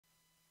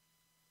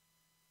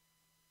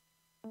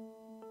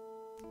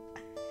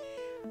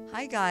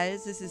Hi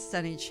guys, this is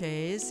Sunny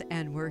Chayes,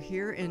 and we're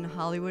here in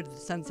Hollywood at the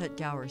Sunset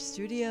Gower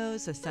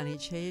Studios, a Sunny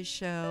Chayes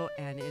show,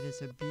 and it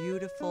is a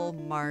beautiful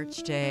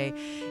March day.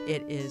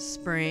 It is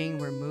spring.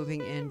 We're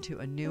moving into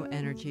a new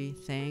energy.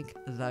 Thank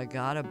the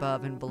God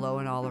above and below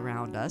and all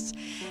around us.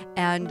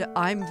 And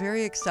I'm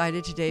very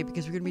excited today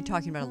because we're going to be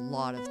talking about a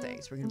lot of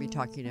things. We're going to be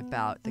talking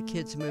about the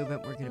kids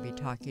movement. We're going to be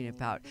talking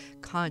about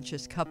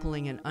conscious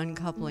coupling and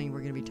uncoupling.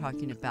 We're going to be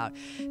talking about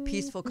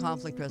peaceful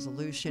conflict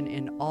resolution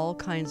in all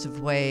kinds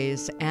of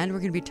ways. And we're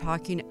going to be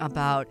talking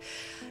about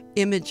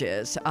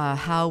images,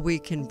 how we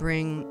can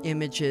bring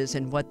images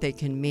and what they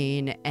can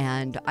mean.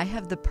 And I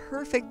have the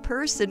perfect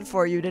person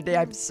for you today.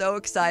 I'm so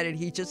excited.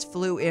 He just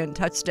flew in,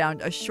 touchdown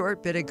a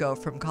short bit ago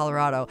from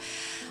Colorado.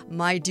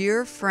 My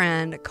dear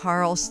friend,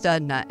 Carl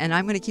Studna. And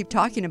I'm going to keep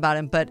talking about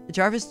him, but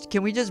Jarvis,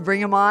 can we just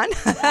bring him on?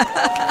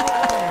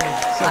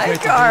 Hi,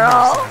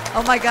 Carl.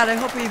 Oh my God, I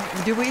hope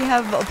do we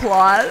have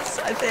applause?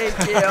 Thank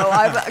you.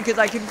 Because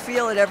I can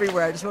feel it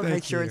everywhere. I just want to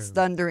make sure it's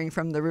thundering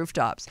from the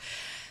rooftops.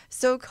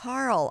 So,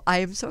 Carl, I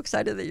am so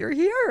excited that you're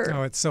here.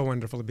 Oh, it's so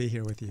wonderful to be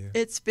here with you.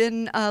 It's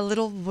been a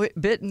little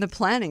bit in the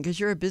planning because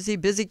you're a busy,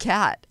 busy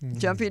cat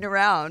jumping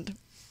around.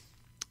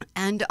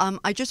 And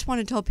I just want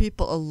to tell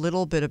people a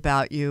little bit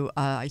about you.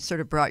 I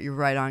sort of brought you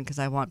right on because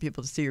I want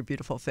people to see your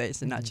beautiful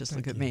face and not just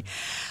look at me.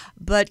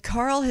 But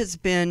Carl has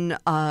been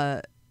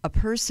a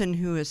person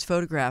who has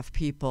photographed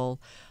people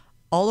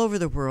all over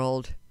the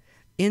world,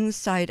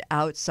 inside,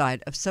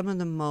 outside of some of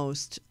the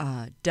most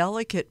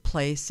delicate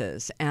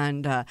places.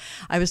 And I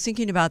was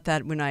thinking about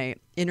that when I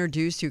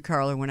introduce you,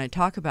 Carl, or when I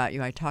talk about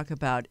you, I talk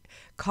about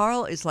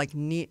Carl is like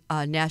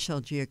National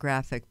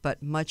Geographic,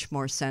 but much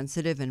more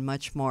sensitive and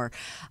much more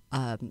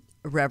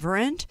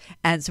reverent.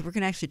 And so we're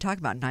going to actually talk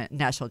about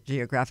National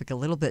Geographic a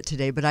little bit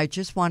today, but I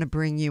just want to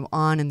bring you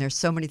on, and there's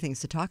so many things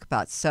to talk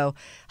about. So,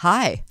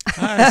 hi.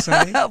 Hi,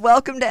 Sunny.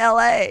 Welcome to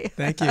LA.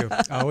 Thank you.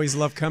 I always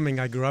love coming.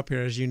 I grew up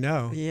here, as you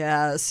know.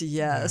 Yes,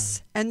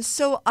 yes. Yeah. And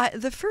so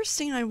the first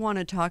thing I want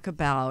to talk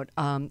about,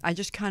 I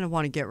just kind of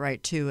want to get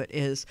right to it,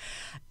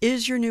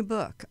 is your new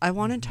book. I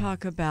want to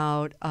talk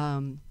about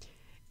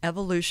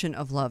Evolution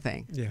of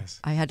Loving. Yes.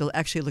 I had to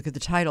actually look at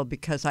the title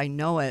because I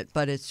know it,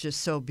 but it's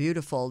just so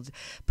beautiful.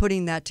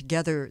 Putting that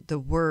together, the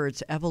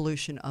words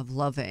Evolution of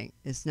Loving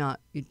is not,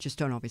 you just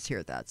don't always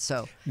hear that.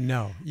 So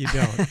no, you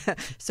don't.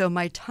 So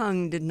my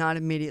tongue did not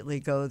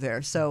immediately go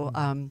there. So,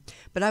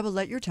 but I will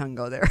let your tongue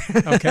go there.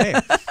 Okay.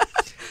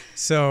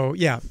 So,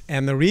 yeah,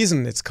 and the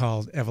reason it's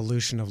called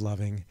Evolution of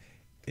Loving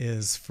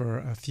is for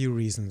a few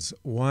reasons.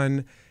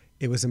 One,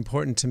 it was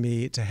important to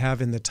me to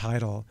have in the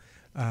title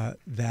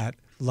that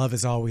love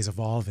is always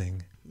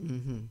evolving.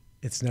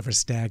 It's never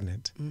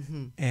stagnant.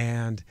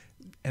 And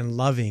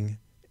loving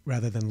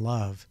rather than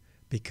love,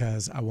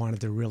 because I wanted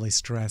to really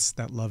stress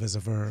that love is a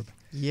verb.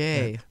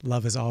 Yay. That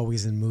love is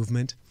always in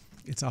movement.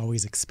 It's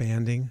always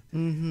expanding.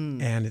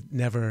 And it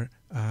never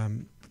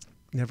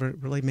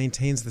really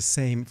maintains the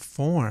same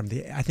form.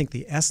 I think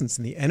the essence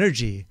and the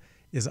energy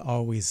is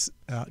always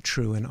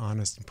true and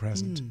honest and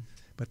present.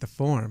 But the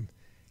form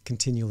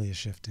continually is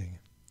shifting.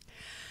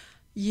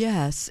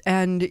 Yes,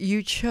 and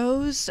you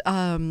chose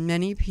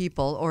many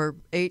people, or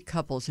 8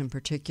 couples in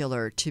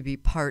particular, to be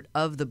part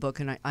of the book,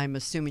 and I'm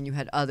assuming you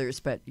had others,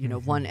 but you know,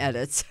 one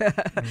edits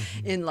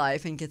in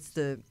life and gets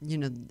the, you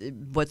know,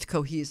 what's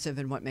cohesive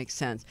and what makes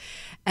sense.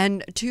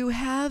 And to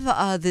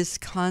have this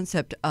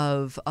concept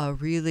of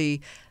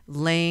really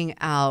laying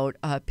out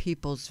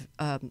people's,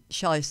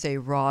 shall I say,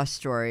 raw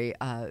story,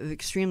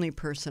 extremely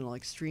personal,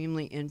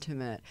 extremely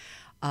intimate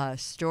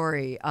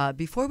story.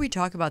 Before we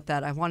talk about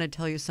that, I want to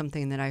tell you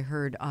something that I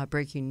heard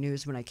breaking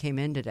news when I came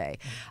in today.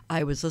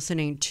 I was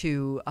listening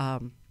to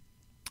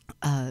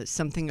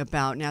something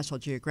about National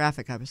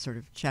Geographic. I was sort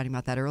of chatting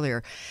about that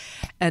earlier.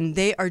 And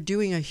they are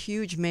doing a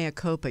huge mea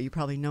culpa. You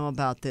probably know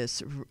about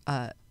this,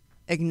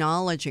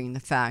 acknowledging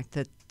the fact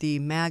that the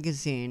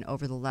magazine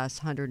over the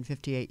last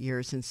 158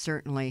 years, and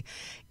certainly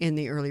in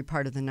the early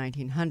part of the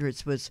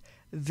 1900s, was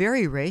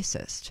very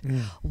racist,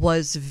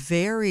 was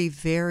very,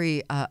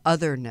 very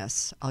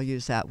otherness, I'll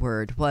use that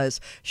word,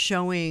 was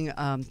showing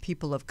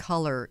people of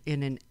color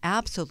in an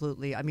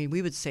absolutely, I mean,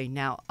 we would say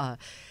now,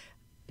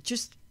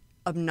 just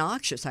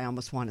obnoxious, I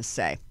almost want to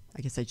say. I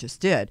guess I just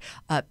did,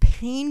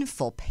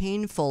 painful,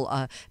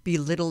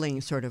 belittling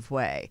sort of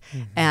way.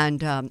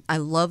 And I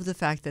love the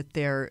fact that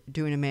they're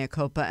doing a mea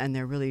culpa and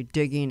they're really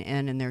digging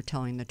in and they're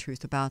telling the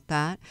truth about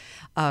that.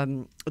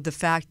 The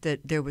fact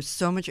that there was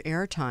so much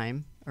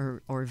airtime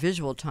or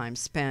visual time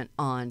spent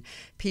on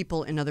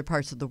people in other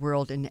parts of the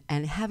world and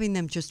having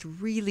them just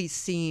really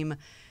seem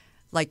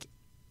like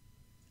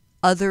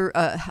other,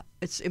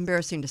 it's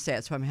embarrassing to say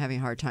it, so I'm having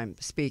a hard time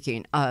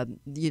speaking,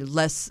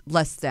 less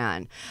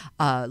than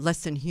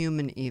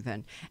human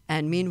even.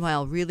 And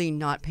meanwhile, really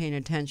not paying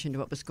attention to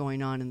what was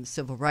going on in the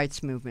civil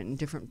rights movement and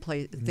different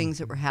things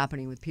that were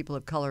happening with people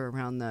of color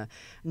around the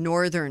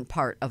northern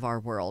part of our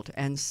world.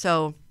 And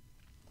so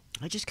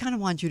I just kind of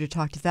want you to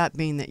talk to that,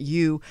 being that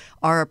you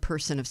are a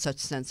person of such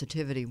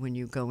sensitivity when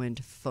you go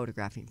into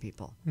photographing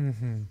people.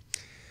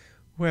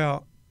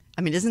 Well,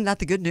 I mean, isn't that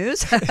the good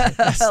news?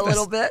 A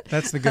little bit.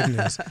 That's the good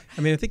news.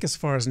 I mean, I think as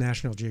far as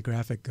National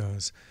Geographic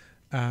goes,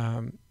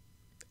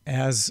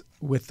 as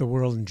with the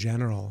world in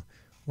general,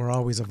 we're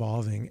always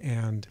evolving.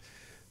 And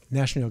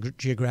National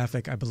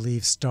Geographic, I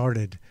believe,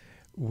 started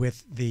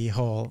with the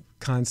whole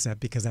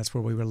concept because that's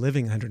where we were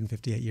living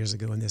 158 years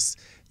ago in this,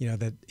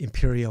 that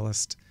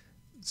imperialist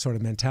sort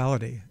of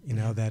mentality,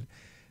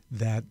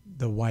 that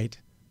the white,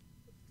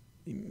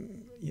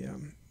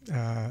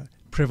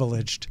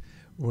 privileged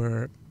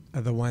were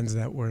the ones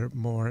that were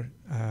more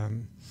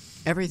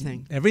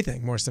everything,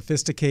 more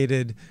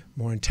sophisticated,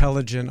 more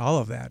intelligent, all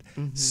of that.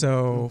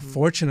 So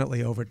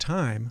fortunately, over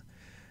time,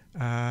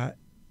 I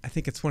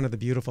think it's one of the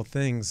beautiful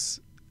things,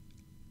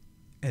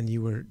 and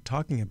you were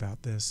talking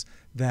about this,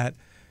 that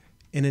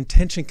an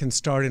intention can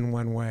start in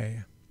one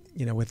way,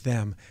 with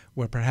them,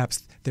 where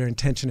perhaps their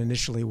intention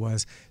initially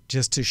was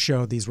just to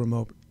show these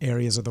remote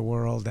areas of the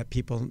world that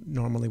people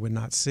normally would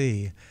not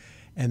see.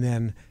 And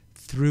then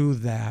through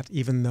that,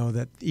 even though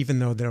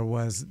there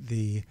was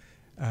the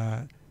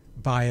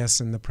bias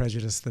and the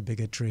prejudice, the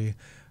bigotry,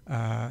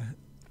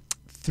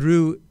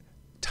 through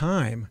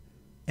time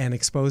and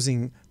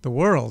exposing the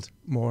world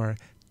more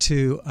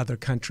to other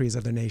countries,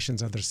 other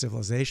nations, other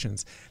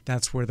civilizations,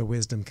 that's where the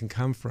wisdom can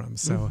come from.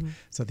 So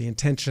the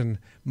intention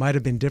might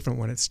have been different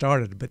when it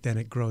started, but then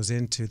it grows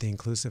into the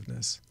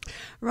inclusiveness.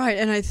 Right,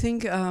 and I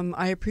think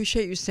I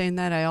appreciate you saying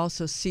that. I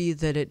also see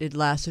that it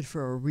lasted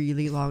for a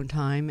really long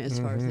time as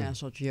far as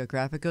National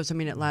Geographic goes. I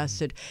mean,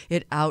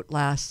 it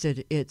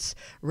outlasted its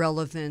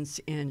relevance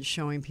in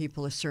showing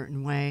people a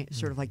certain way,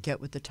 sort of like get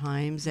with the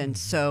times. And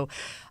so,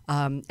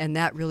 and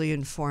that really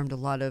informed a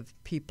lot of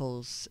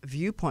people's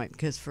viewpoint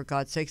because, for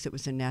God's sakes, it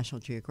was in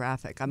National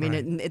Geographic. I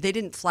mean, they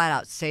didn't flat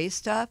out say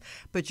stuff,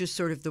 but just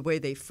sort of the way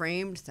they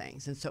framed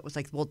things. And so it was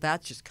like, well,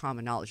 that's just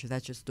common knowledge, or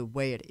that's just the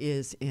way it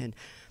is in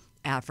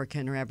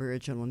African or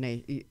Aboriginal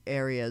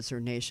areas or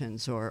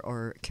nations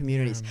or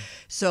communities.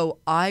 So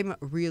I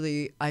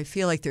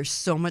feel like there's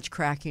so much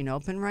cracking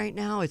open right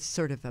now. It's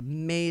sort of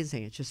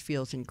amazing. It just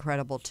feels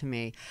incredible to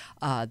me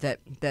that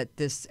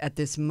this at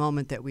this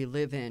moment that we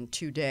live in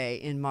today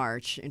in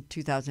March in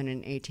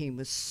 2018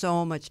 with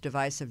so much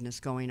divisiveness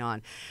going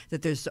on,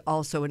 that there's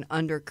also an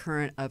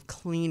undercurrent of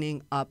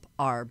cleaning up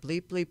our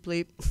bleep, bleep,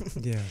 bleep.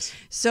 Yes.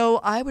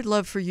 So I would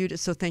love for you to,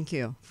 so thank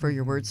you for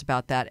your words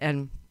about that.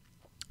 And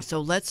so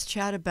let's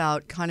chat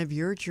about kind of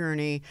your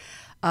journey.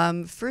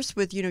 First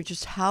with,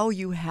 just how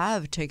you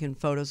have taken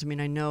photos. I mean,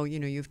 I know,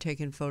 you've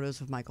taken photos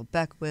of Michael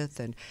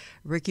Beckwith and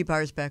Ricky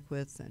Bars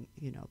Beckwith and,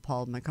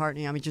 Paul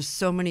McCartney. I mean, just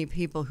so many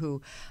people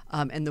who,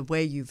 and the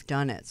way you've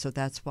done it. So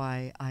that's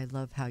why I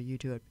love how you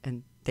do it.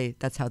 And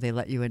that's how they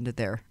let you into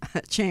their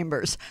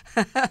chambers,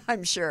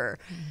 I'm sure.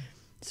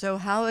 So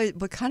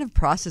what kind of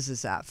process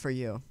is that for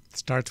you? It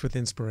starts with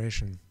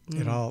inspiration.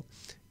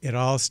 It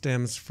all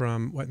stems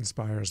from what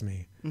inspires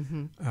me,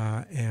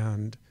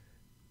 and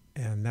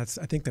I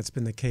think that's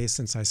been the case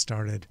since I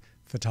started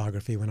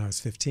photography when I was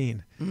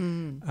 15.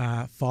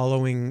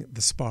 Following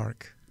the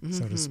spark,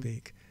 so to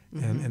speak,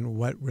 and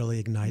what really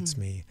ignites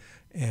me,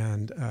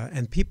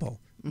 and people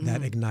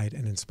that ignite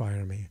and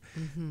inspire me.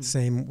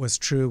 Same was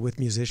true with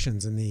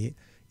musicians in the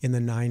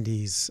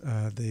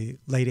 90s, the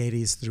late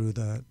 80s through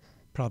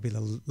probably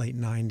the late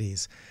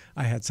 90s.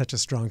 I had such a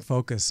strong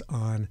focus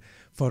on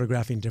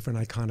photographing different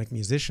iconic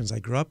musicians I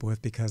grew up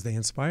with because they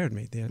inspired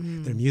me. Their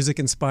music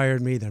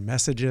inspired me, their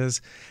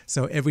messages.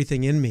 So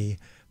everything in me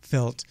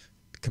felt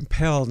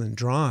compelled and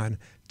drawn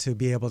to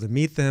be able to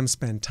meet them,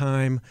 spend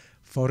time,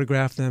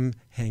 photograph them,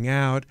 hang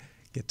out,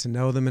 get to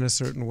know them in a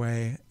certain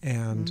way.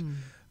 And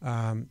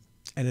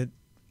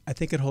I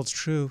think it holds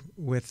true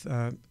with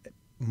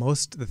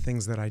most of the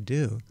things that I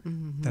do,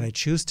 that I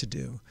choose to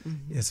do,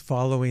 is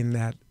following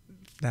that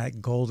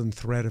golden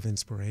thread of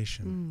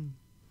inspiration.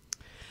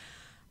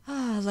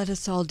 Let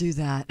us all do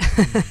that.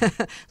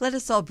 Let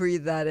us all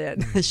breathe that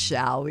in,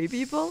 shall we,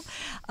 people?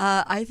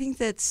 I think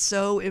that's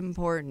so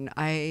important.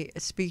 I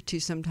speak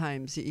to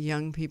sometimes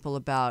young people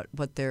about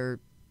what they're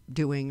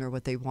doing or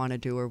what they want to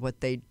do or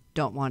what they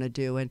don't want to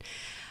do. And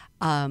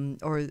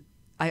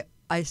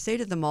I say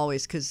to them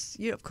always, because,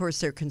 of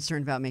course, they're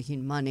concerned about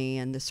making money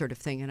and this sort of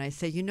thing. And I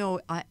say,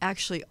 I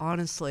actually,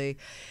 honestly,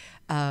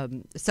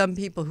 some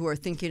people who are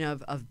thinking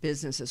of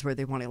businesses where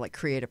they want to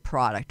create a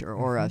product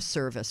or a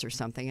service or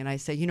something. And I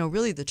say,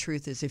 really the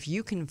truth is if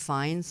you can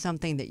find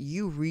something that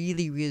you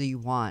really, really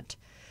want,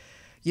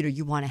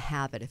 you want to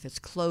have it. If it's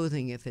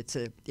clothing, if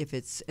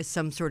it's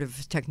some sort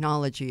of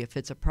technology, if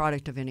it's a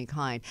product of any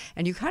kind,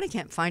 and you kind of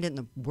can't find it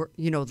in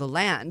the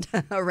land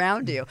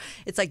around you.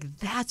 It's like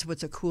that's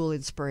what's a cool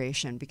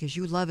inspiration because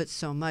you love it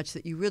so much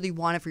that you really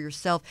want it for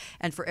yourself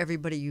and for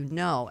everybody you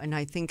know. And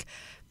I think,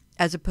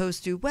 as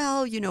opposed to,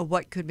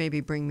 what could maybe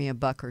bring me a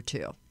buck or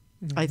two?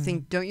 I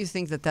think, don't you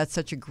think that that's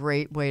such a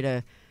great way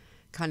to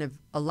kind of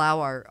allow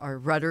our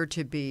rudder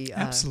to be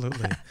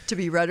absolutely to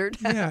be ruddered?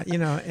 Yeah,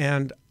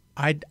 and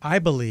I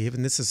believe,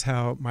 and this is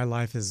how my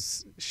life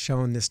has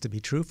shown this to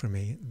be true for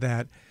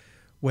it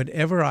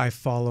whenever I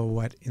follow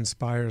what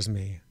inspires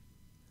me,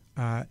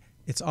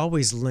 it's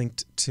always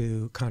linked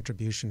to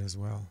contribution as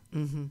well.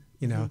 Mm-hmm.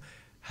 You know,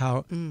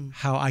 how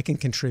I can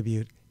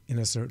contribute in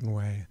a certain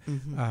way.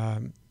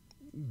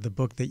 The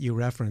book that you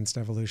referenced,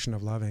 Evolution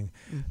of Loving,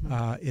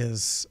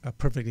 is a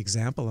perfect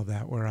example of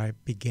that, where I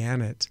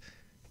began it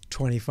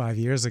 25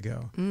 years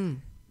ago.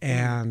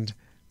 And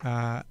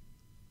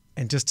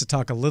just to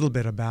talk a little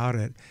bit about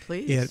it,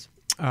 please.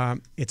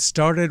 It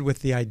started with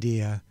the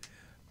idea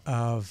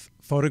of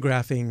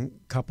photographing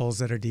couples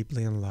that are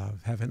deeply in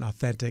love, have an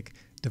authentic,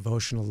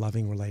 devotional,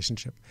 loving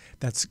relationship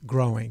that's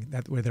growing,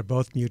 where they're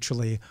both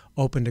mutually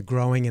open to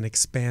growing and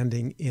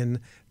expanding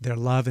in their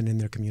love and in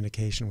their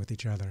communication with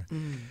each other.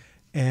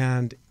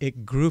 And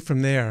it grew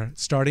from there,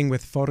 starting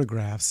with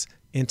photographs,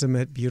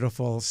 intimate,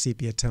 beautiful,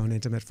 sepia tone,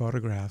 intimate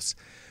photographs,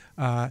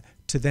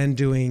 to then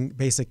doing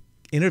basic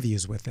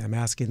interviews with them,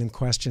 asking them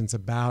questions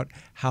about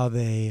how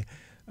they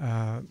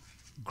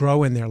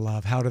grow in their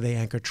love, how do they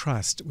anchor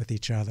trust with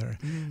each other,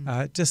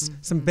 just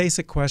some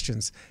basic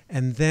questions.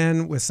 And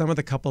then with some of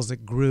the couples,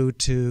 it grew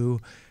to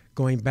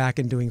going back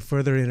and doing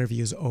further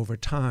interviews over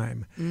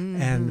time.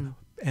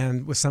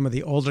 And with some of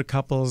the older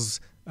couples,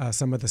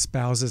 some of the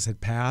spouses had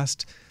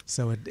passed,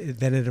 so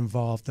then it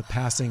involved the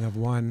passing of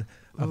one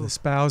of the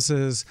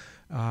spouses.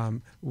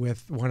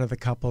 With one of the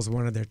couples,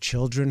 one of their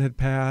children had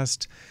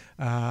passed.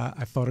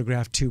 I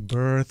photographed 2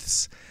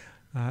 births.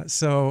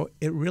 So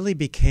it really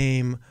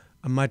became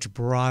a much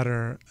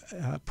broader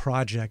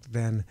project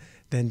than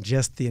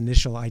just the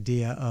initial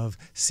idea of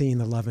seeing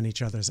the love in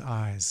each other's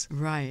eyes.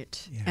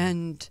 Right. Yeah.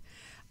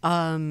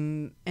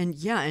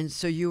 And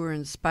so you were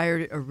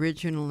inspired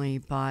originally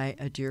by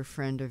a dear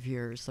friend of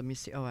yours. Let me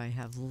see. Oh, I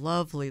have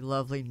lovely,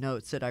 lovely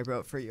notes that I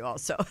wrote for you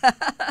also.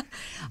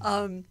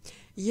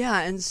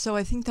 And so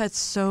I think that's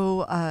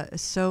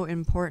so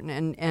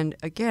important. And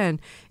again,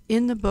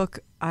 in the book,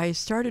 I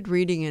started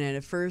reading it, and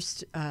at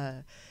first,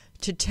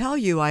 to tell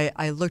you,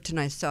 I looked and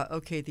I saw,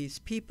 okay, these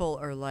people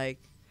are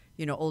like,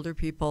 older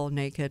people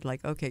naked,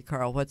 like, okay,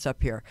 Carl, what's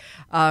up here?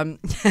 And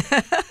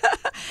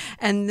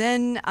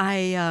then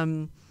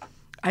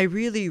I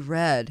really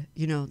read,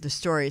 the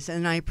stories,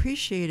 and I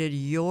appreciated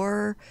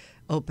your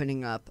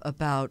opening up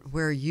about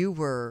where you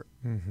were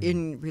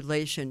in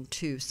relation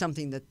to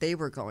something that they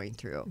were going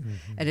through.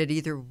 And it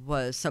either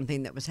was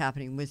something that was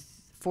happening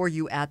for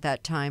you at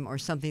that time, or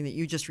something that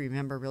you just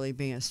remember really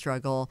being a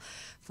struggle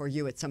for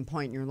you at some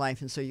point in your life,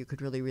 and so you could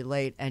really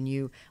relate, and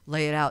you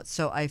lay it out.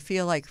 So I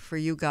feel like for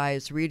you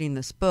guys reading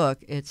this book,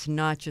 it's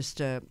not just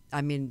the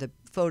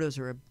photos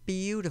are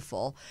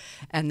beautiful,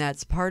 and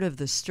that's part of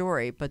the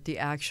story, but the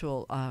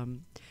actual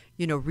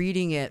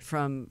reading it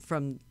from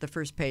the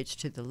first page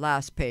to the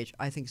last page,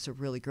 I think is a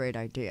really great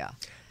idea.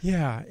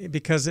 Yeah,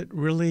 because it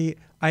really,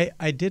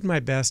 I did my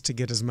best to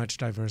get as much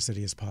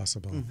diversity as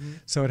possible.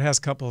 So it has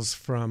couples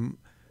from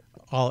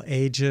all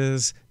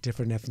ages,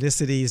 different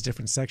ethnicities,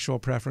 different sexual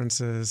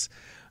preferences,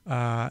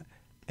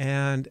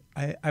 and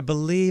I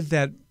believe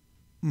that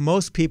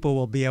most people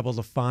will be able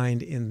to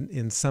find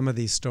in some of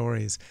these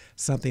stories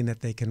something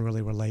that they can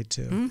really relate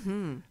to.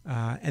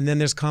 And then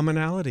there's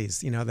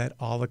commonalities, that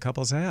all the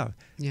couples have.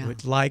 Yeah.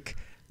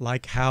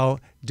 Like how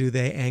do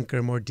they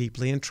anchor more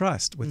deeply in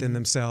trust within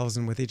themselves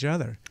and with each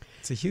other?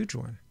 It's a huge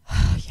one.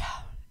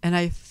 Yeah. And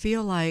I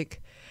feel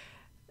like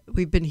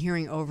we've been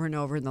hearing over and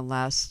over in the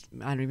last,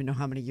 I don't even know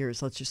how many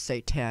years, let's just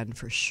say 10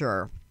 for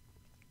sure.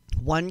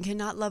 One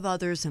cannot love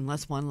others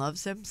unless one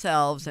loves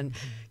themselves. And,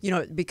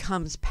 it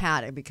becomes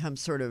pat. It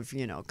becomes sort of,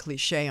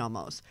 cliche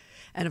almost.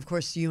 And, of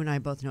course, you and I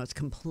both know it's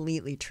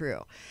completely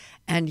true.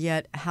 And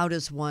yet, how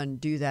does one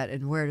do that,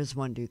 and where does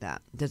one do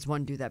that? Does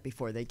one do that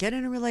before they get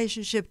in a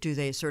relationship? Do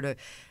they sort of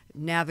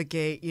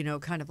navigate,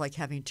 kind of like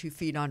having 2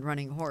 feet on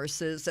running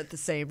horses at the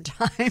same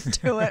time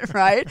to it,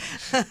 right?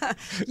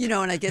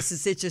 And I guess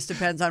it just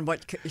depends on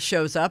what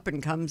shows up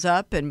and comes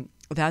up and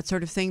that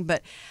sort of thing.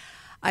 But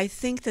I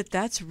think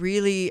that's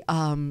really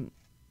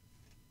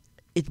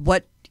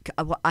what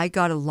I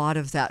got a lot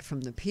of that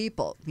from the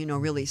people,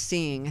 really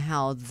seeing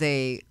how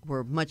they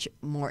were much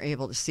more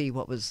able to see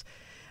what was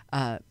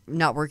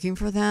not working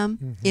for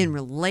them in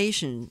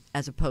relation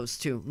as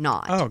opposed to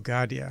not. Oh,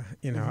 God, yeah.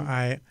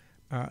 I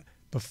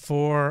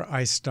before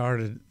I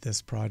started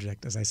this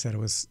project, as I said, it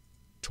was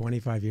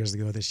 25 years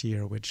ago this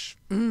year, which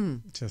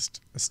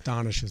just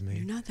astonishes me.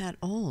 You're not that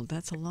old.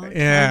 That's a long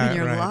time in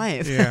your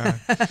life. Yeah.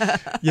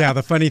 Yeah.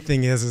 The funny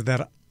thing is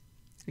that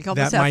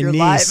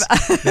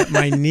that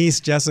my niece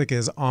Jessica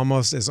is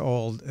almost as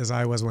old as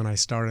I was when I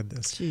started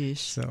this. Jeez.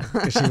 So,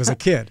 because she was a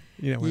kid,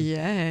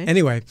 Yay.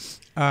 Anyway,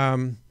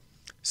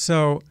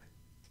 so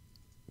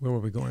where were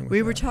we going with We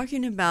that? were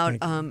talking about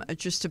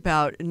just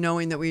about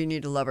knowing that we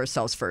need to love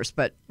ourselves first,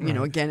 but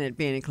again, it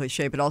being a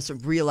cliche, but also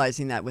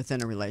realizing that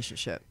within a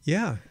relationship.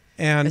 Yeah.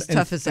 And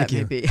tough as that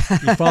may be.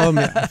 You follow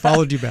me. I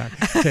followed you back.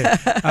 Okay.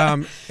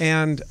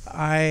 And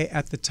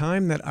at the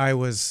time that I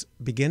was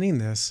beginning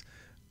this,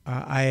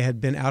 I had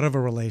been out of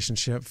a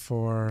relationship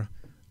for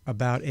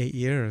about 8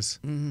 years,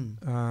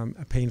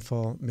 a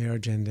painful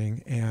marriage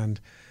ending,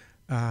 and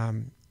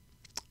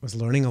was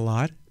learning a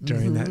lot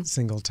during that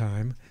single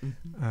time,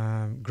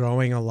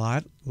 growing a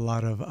lot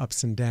of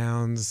ups and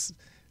downs.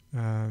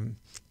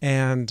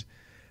 And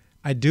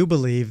I do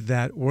believe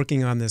that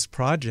working on this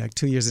project,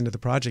 2 years into the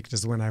project,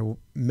 is when I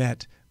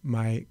met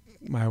my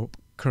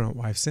current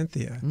wife,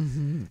 Cynthia.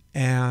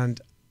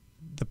 And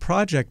the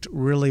project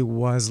really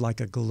was like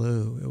a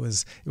glue. It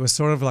was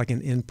sort of like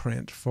an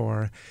imprint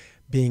for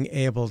being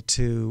able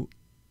to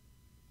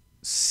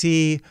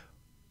see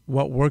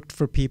what worked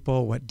for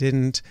people, what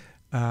didn't,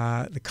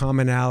 the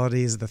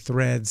commonalities, the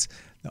threads,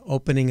 the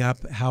opening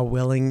up, how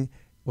willing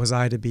was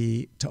I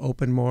to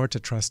open more to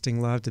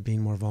trusting love, to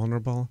being more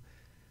vulnerable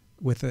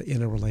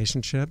in a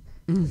relationship,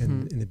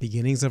 in the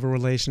beginnings of a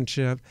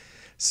relationship.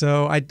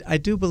 So I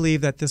do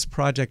believe that this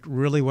project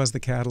really was the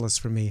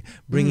catalyst for me,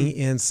 bringing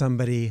in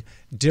somebody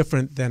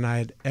different than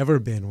I'd ever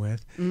been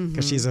with,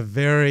 because she's a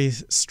very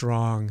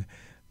strong,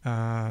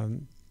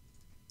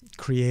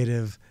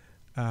 creative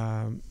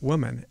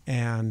woman,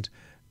 and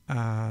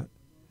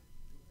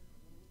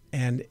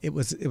it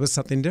was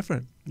something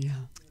different. Yeah.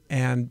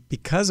 And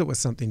because it was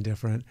something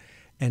different,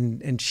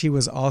 and she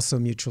was also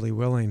mutually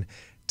willing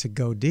to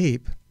go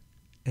deep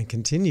and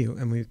continue,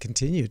 and we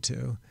continue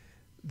to,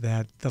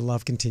 that the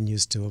love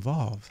continues to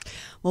evolve.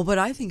 Well, what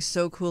I think is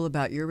so cool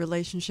about your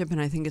relationship,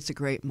 and I think it's a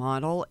great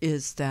model,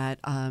 is that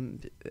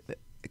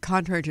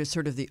contrary to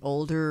sort of the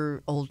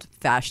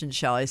old-fashioned,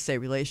 shall I say,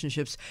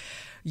 relationships,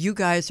 you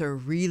guys are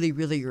really,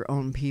 really your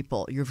own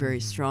people. You're very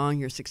strong.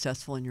 You're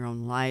successful in your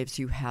own lives.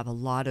 You have a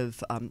lot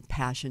of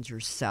passions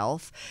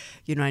yourself.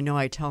 You know, I know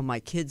I tell my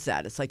kids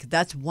that. It's like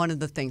that's one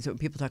of the things that when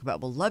people talk about,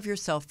 well, love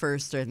yourself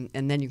first and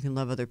then you can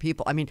love other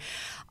people. I mean,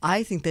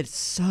 I think that it's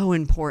so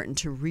important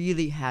to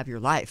really have your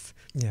life.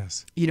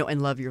 Yes. You know,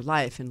 and love your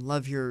life and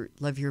love your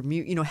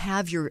you know,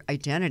 have your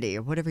identity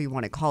or whatever you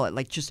want to call it,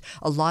 like just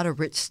a lot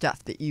of rich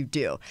stuff that you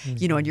do.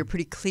 You know, and you're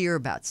pretty clear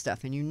about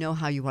stuff, and you know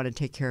how you want to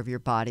take care of your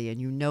body, and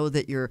you know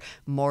that your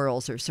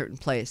morals are a certain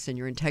place and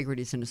your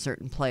integrity is in a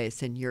certain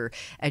place and your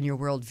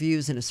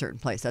worldview's in a certain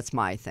place. That's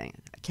my thing.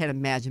 I can't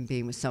imagine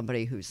being with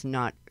somebody who's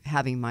not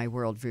having my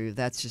worldview.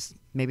 That's just,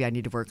 maybe I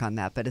need to work on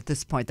that. But at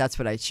this point, that's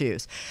what I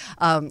choose.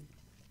 And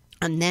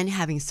then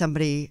having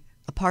somebody,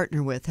 a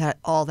partner with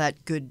all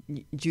that good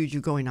juju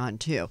going on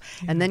too,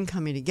 and then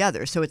coming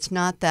together. So it's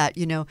not that,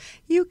 you know,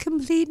 you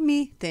complete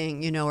me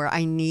thing, you know, or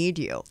I need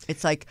you.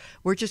 It's like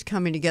we're just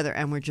coming together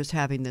and we're just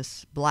having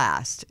this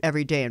blast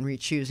every day and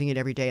re-choosing it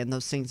every day, and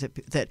those things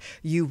that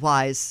you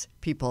wise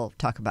people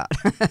talk about.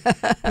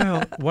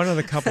 Well, one of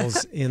the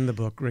couples in the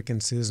book, Rick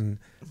and Susan,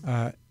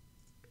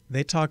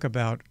 they talk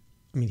about,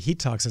 I mean, he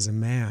talks as a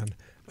man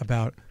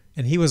about,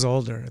 and he was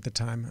older at the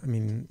time. I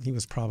mean, he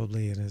was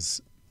probably in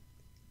his,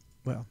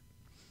 well,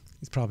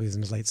 he's probably in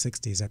his late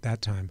 60s at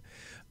that time.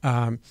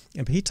 And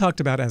he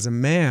talked about, as a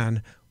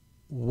man,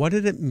 what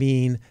did it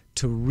mean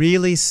to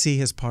really see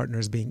his partner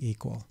as being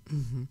equal?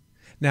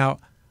 Now,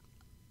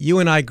 you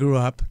and I grew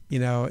up, you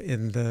know,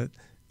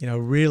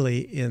 really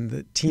in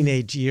the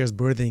teenage years,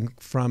 birthing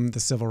from the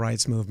civil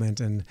rights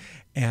movement and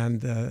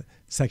the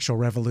sexual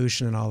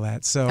revolution and all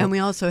that. So, and we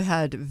also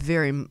had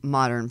very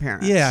modern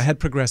parents. Yeah, I had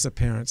progressive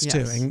parents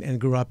too,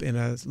 and grew up in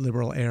a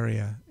liberal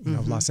area, you know,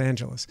 of Los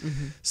Angeles.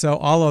 So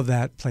all of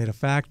that played a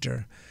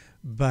factor.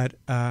 But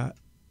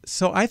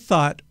so I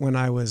thought when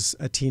I was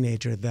a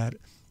teenager that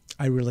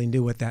I really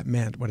knew what that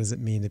meant. What does it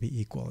mean to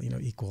be equal? You know,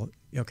 equal.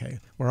 Okay,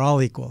 we're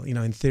all equal. You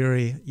know, in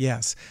theory,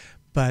 yes,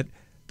 but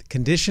the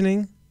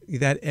conditioning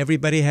that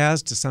everybody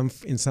has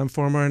in some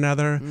form or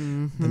another,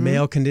 the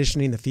male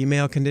conditioning, the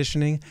female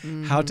conditioning,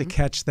 how to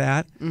catch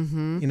that,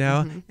 you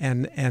know,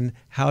 and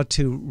how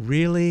to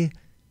really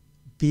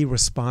be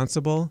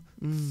responsible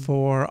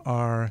for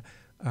our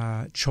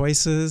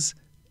choices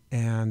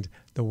and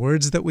the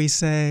words that we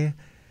say,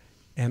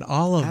 and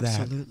all of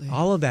Absolutely. that.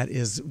 All of that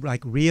is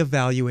like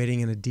reevaluating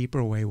in a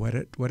deeper way what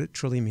it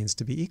truly means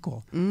to be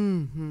equal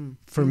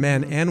for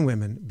men and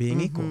women, being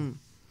equal.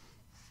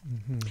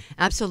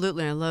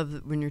 Absolutely. I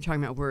love when you're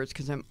talking about words,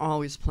 because I'm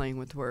always playing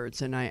with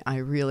words, and I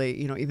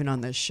really, you know, even on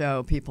this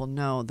show, people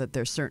know that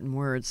there's certain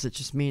words that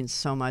just mean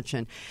so much,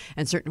 and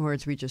certain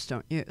words we just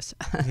don't use.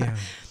 Yeah.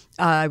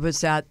 I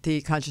was at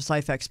the Conscious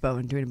Life Expo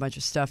and doing a bunch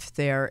of stuff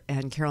there,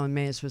 and Carolyn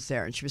Mays was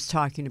there, and she was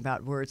talking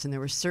about words, and there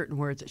were certain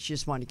words that she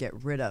just wanted to get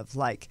rid of,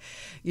 like,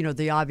 you know,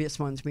 the obvious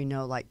ones we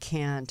know, like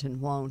can't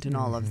and won't and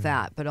all of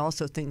that, but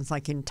also things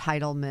like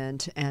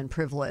entitlement and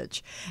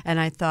privilege. And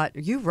I thought,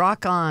 you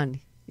rock on,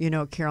 you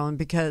know, Carolyn,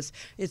 because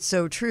it's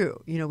so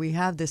true. You know, we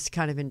have this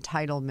kind of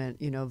entitlement,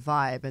 you know,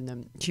 vibe, and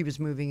then she was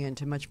moving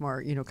into much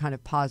more, you know, kind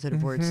of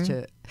positive words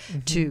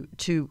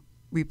to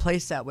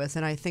replace that with.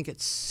 And I think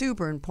it's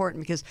super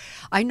important, because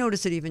I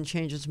notice it even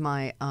changes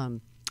my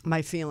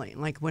my feeling.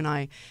 Like when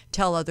I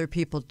tell other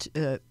people,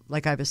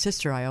 like I have a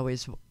sister, I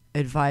always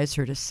advise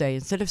her to say,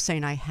 instead of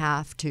saying I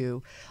have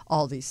to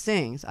all these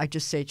things, I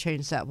just say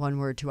change that one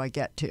word to I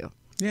get to.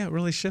 Yeah, it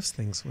really shifts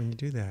things when you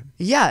do that.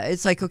 Yeah,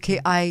 it's like, okay,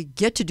 I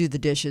get to do the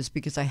dishes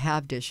because I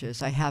have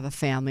dishes. I have a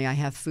family. I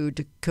have food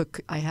to cook.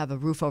 I have a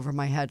roof over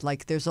my head.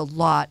 Like, there's a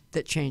lot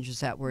that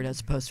changes that word as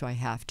opposed to I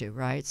have to,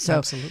 right? So,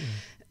 absolutely.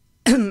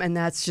 And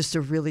that's just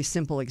a really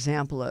simple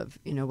example of,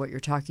 what you're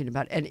talking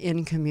about. And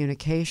in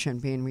communication,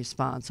 being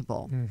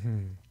responsible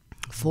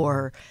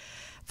for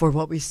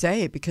what we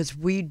say, because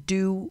we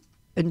do,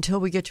 until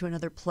we get to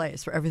another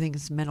place where everything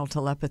is mental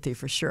telepathy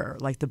for sure,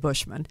 like the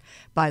Bushman.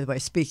 By the way,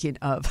 speaking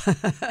of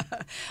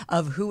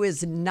of who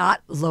is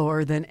not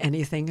lower than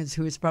anything, is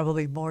who is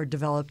probably more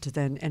developed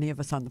than any of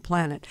us on the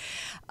planet.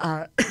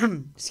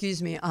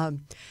 Excuse me.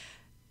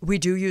 We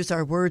do use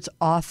our words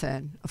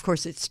often. Of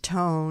course, it's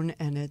tone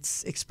and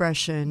it's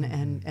expression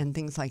and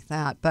things like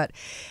that. But,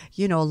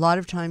 a lot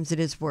of times it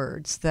is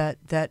words that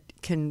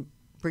can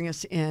bring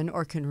us in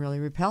or can really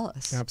repel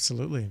us.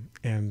 Absolutely.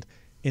 And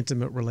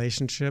intimate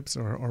relationships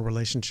or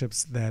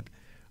relationships that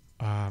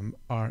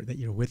that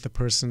you're with the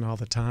person all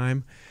the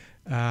time,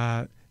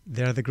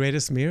 they're the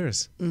greatest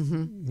mirrors.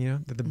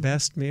 They're the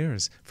best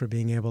mirrors for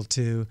being able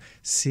to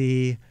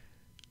see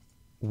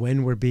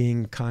when we're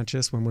being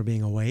conscious, when we're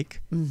being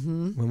awake,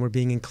 when we're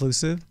being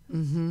inclusive,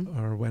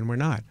 or when we're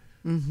not,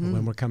 or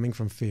when we're coming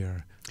from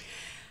fear.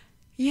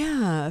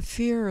 Yeah,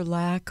 fear or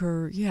lack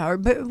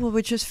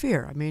which is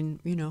fear. I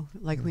mean,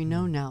 like we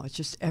know now, it's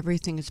just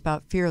everything is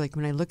about fear. Like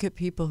when I look at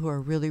people who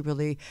are really,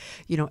 really,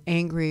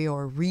 angry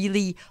or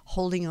really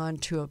holding on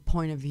to a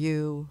point of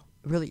view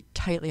really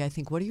tightly, I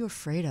think, what are you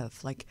afraid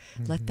of? Like,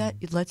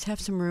 let's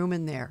have some room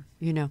in there.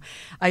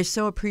 I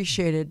so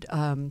appreciated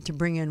to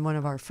bring in one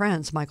of our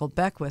friends, Michael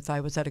Beckwith. I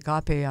was at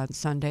Agape on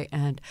Sunday,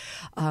 and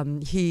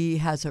he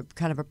has a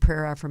kind of a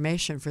prayer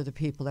affirmation for the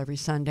people every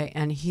Sunday.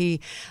 And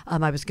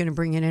I was going to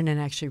bring it in and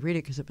actually read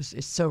it because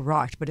it's so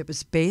rocked, but it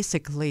was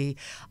basically,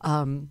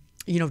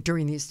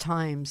 during these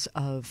times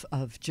of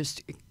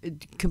just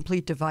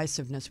complete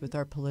divisiveness with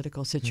our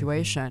political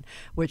situation,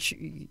 which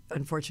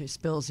unfortunately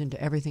spills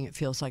into everything it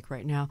feels like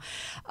right now,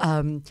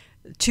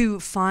 to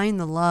find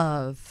the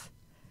love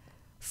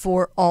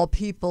for all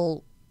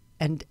people,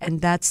 and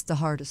that's the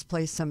hardest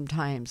place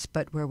sometimes,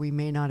 but where we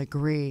may not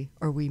agree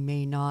or we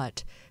may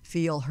not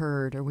feel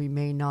heard or we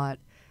may not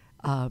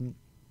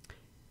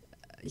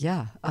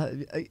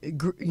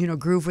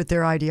groove with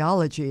their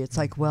ideology. It's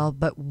like, well,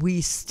 but we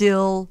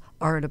still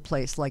are in a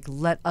place, like,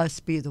 let us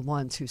be the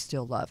ones who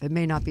still love. It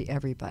may not be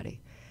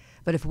everybody,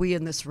 but if we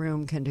in this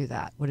room can do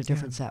that, what a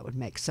difference that would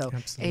make. So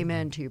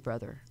amen to you,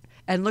 brother.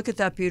 And look at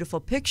that beautiful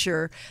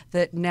picture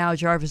that now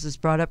Jarvis has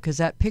brought up, because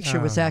that picture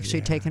was actually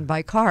taken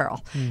by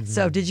Carl.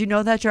 So did you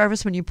know that,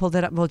 Jarvis, when you pulled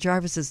that up? Well,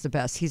 Jarvis is the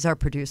best. He's our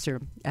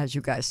producer, as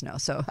you guys know.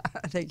 So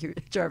thank you,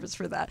 Jarvis,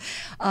 for that.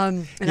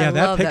 And I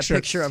love that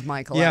picture of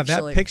Michael. Yeah,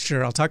 actually. That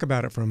picture, I'll talk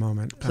about it for a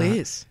moment.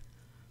 Please.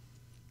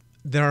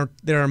 There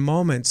are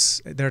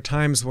moments, there are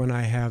times when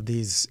I have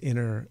these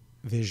inner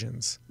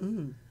visions.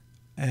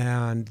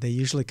 And they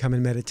usually come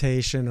in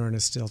meditation or in a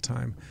still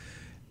time.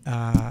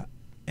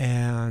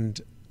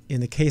 And in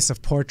the case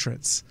of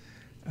portraits,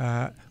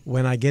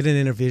 when I get an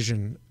inner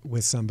vision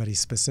with somebody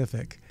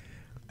specific,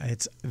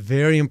 it's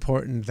very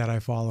important that I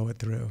follow it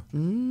through.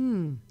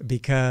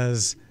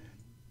 Because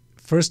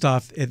first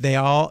off, they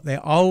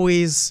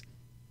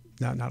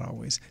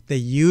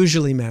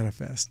usually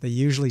manifest. They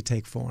usually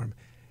take form.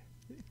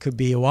 It could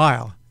be a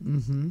while.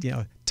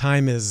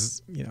 Time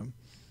is a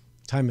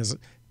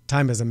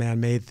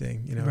man-made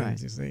thing. Right.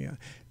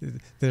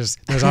 There's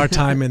our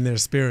time and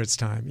there's spirit's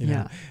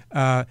time.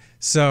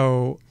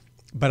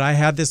 But I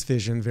had this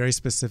vision, very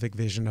specific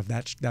vision of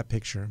that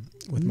picture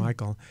with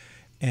Michael,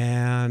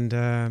 and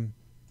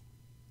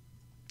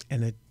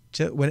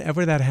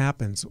whenever that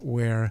happens,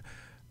 where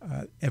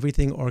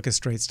everything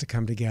orchestrates to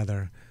come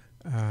together,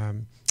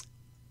 I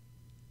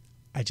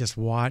just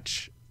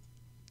watch.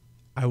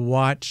 I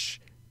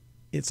watch.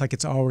 It's like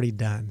it's already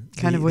done.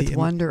 Kind of with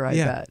wonder, I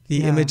bet.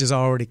 The image is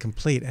already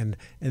complete, and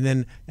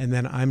then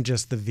I'm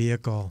just the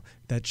vehicle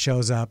that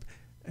shows up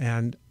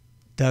and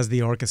does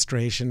the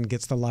orchestration,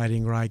 gets the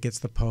lighting right, gets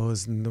the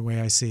pose and the way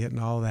I see it and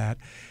all that,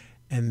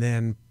 and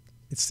then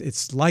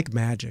it's like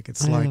magic.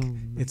 It's like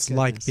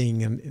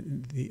being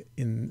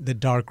in the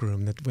dark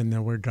room, that when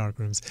there were dark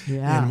rooms,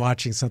 and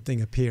watching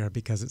something appear,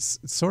 because it's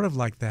sort of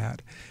like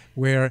that,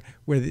 where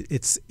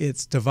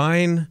it's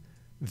divine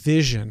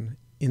vision,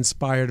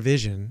 inspired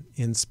vision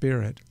in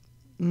spirit.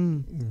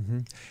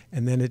 And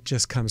then it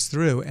just comes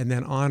through, and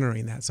then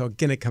honoring that. So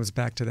again, it comes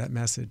back to that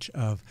message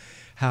of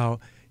how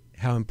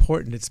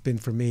important it's been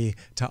for me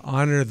to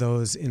honor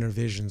those inner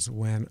visions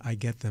when I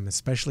get them,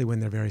 especially when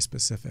they're very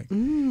specific.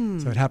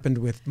 So it happened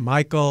with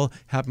Michael,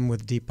 happened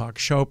with Deepak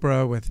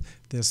Chopra, with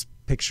this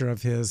picture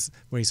of his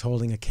where he's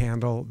holding a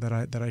candle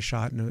that I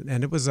shot,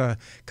 and it was a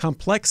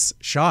complex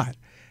shot,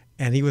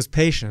 and he was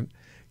patient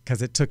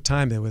because it took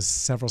time. There was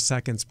several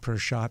seconds per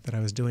shot that I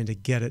was doing to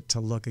get it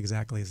to look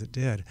exactly as it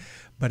did,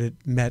 but it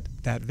met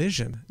that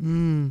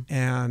vision.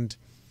 And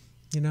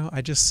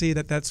I just see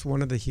that that's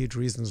one of the huge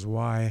reasons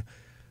why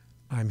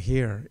I'm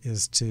here,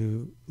 is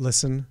to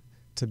listen,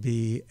 to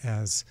be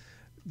as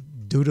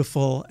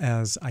dutiful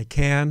as I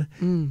can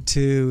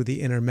to the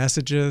inner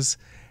messages,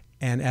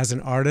 and as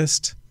an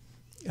artist,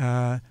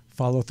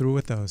 follow through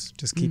with those.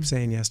 Just keep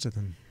saying yes to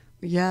them.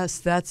 Yes,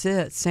 that's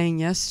it. Saying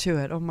yes to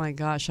it. Oh my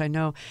gosh, I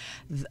know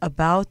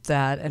about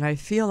that, and I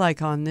feel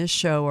like on this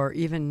show, or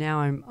even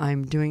now,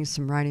 I'm doing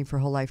some writing for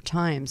Whole Life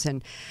Times,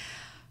 and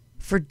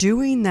for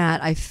doing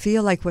that, I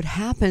feel like what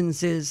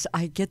happens is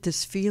I get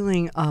this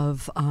feeling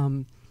of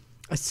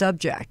a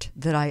subject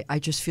that I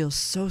just feel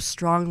so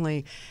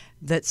strongly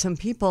that some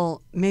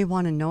people may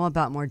want to know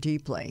about more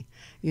deeply.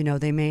 You know,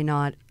 they may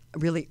not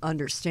really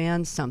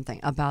understand something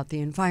about the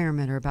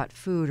environment or about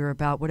food or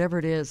about whatever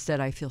it is that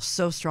I feel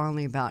so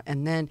strongly about.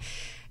 And then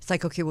it's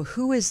like, okay, well,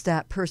 who is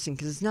that person?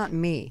 Because it's not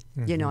me.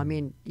 You know, I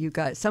mean, you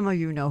guys, some of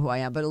you know who I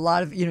am, but a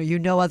lot of, you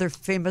know other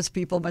famous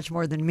people much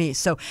more than me.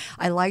 So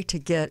I like to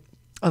get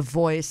a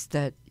voice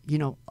that,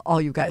 all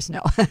you guys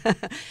know,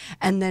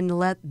 and then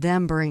let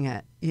them bring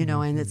it,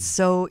 and it's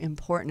so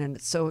important and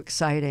it's so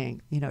exciting,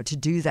 to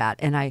do that.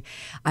 And I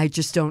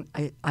just don't,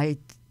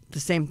 the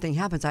same thing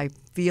happens. I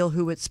feel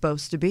who it's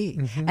supposed to be.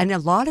 And a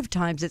lot of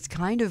times it's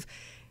kind of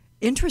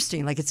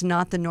interesting. Like, it's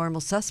not the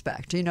normal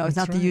suspect, it's That's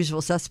not the right.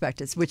 usual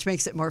suspect, which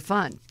makes it more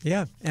fun.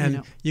 Yeah,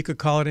 and you could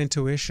call it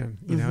intuition.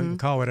 You can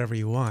call it whatever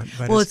you want.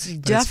 But Well, it's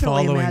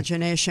definitely following,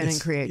 imagination and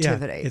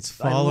creativity. Yeah,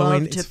 it's I love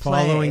following. to It's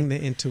play. following the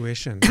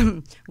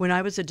intuition. When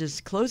I was a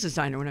clothes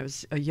designer, when I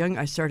was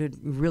I started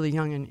really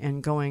young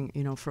and going,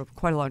 for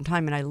quite a long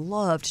time, and I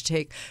loved to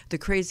take the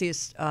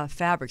craziest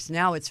fabrics.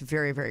 Now it's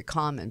very, very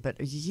common,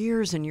 but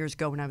years and years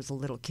ago when I was a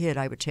little kid,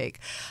 I would take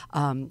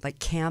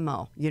like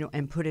camo,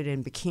 and put it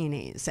in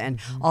bikinis and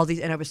all these,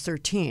 and I was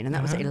 13, and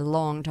that was a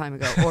long time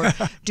ago. Or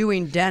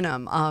doing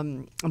denim.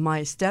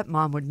 My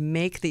stepmom would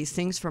make these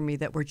things for me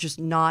that were just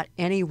not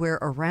anywhere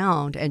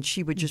around, and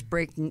she would just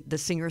break the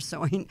Singer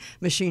sewing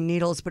machine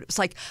needles. But it was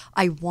like,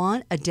 I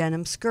want a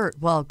denim skirt.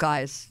 Well,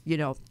 guys,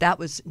 that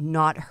was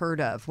not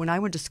heard of. When I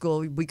went to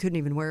school, we couldn't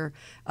even wear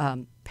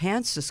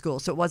pants to school,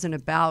 so it wasn't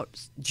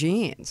about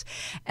jeans.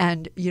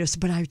 And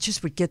but I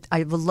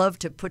would love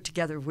to put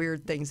together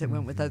weird things that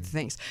went with other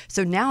things.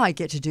 So now I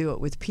get to do it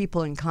with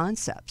people and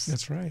concepts.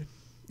 That's right.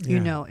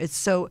 Yeah. It's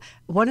so.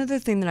 One other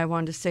thing that I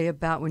wanted to say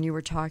about when you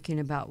were talking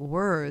about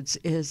words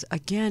is,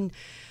 again,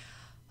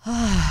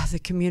 the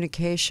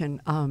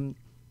communication.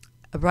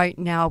 Right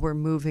now we're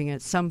moving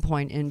at some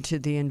point into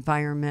the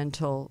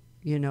environmental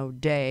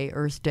day,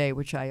 Earth Day,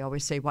 which I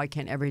always say, why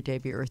can't every day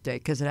be Earth Day?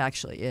 Because it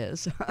actually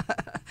is.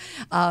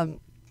 And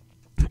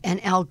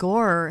Al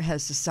Gore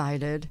has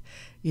decided,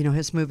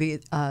 his movie,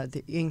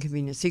 The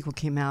Inconvenient Sequel,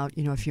 came out,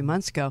 a few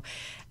months ago,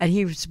 and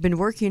he's been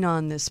working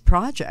on this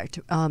project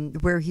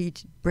where he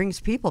brings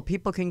people.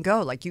 People can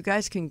go, like you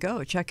guys can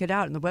go check it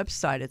out on the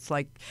website. It's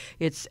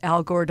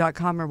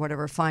algore.com or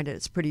whatever. Find it.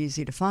 It's pretty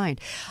easy to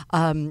find.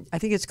 I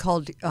think it's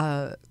called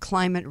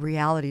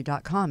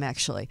climatereality.com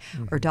actually,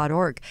 or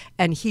 .org.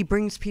 And he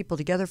brings people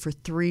together for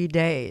 3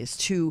 days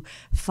to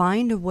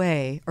find a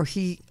way, or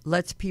he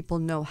lets people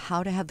know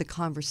how to have the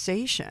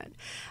conversation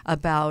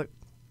about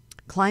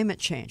climate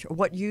change, or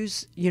what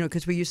use,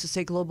 because we used to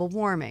say global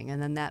warming, and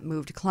then that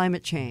moved to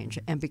climate change,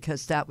 and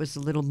because that was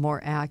a little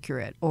more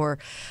accurate, or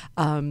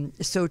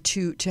so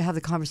to have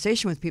the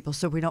conversation with people,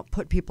 so we don't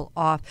put people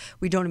off,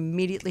 we don't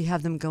immediately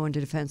have them go into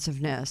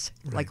defensiveness,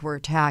 like we're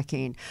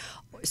attacking,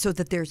 so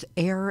that there's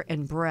air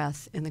and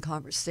breath in the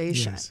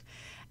conversation,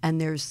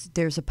 and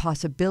there's a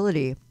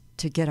possibility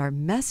to get our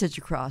message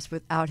across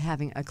without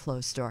having a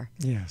closed door.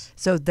 Yes.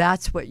 So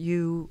that's what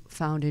you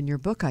found in your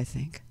book, I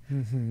think.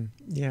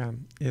 Yeah,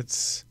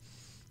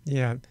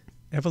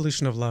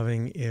 evolution of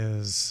loving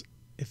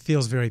it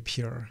feels very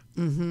pure,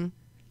 and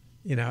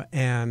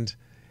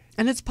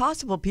it's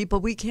possible, people,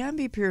 we can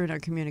be pure in our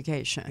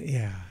communication.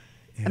 Yeah.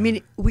 I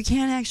mean, we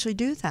can actually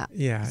do that.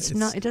 Yeah. It's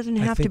not, it doesn't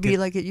have to be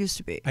like it used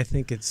to be. I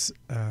think it's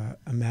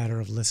a matter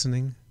of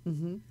listening.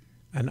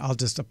 And I'll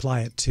just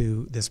apply it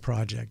to this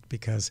project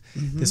because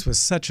this was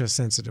such a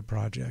sensitive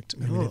project.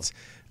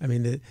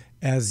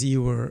 As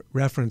you were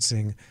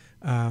referencing,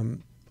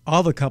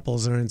 all the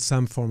couples are in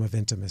some form of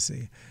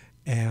intimacy,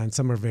 and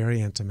some are very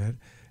intimate.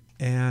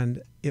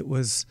 And it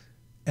was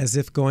as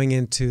if going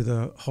into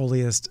the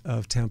holiest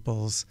of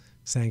temples,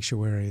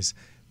 sanctuaries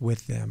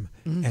with them,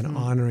 and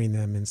honoring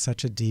them in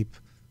such a deep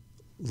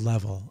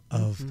level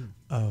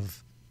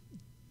of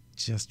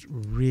just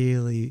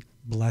really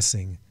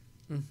blessing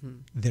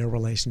their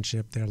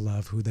relationship, their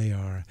love, who they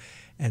are,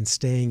 and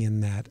staying in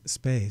that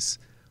space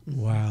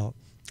while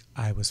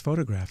I was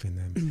photographing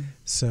them.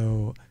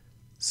 So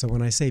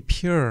when I say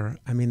pure,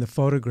 I mean the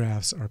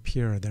photographs are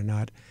pure. They're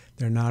not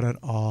at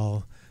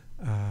all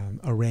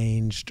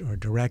arranged or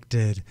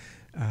directed.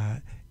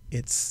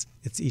 It's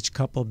each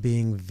couple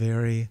being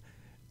very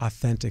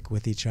authentic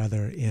with each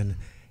other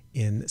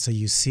so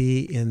you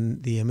see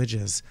in the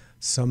images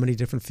so many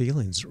different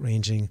feelings,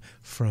 ranging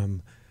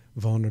from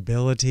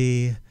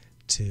vulnerability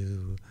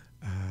to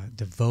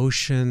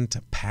devotion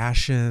to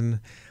passion,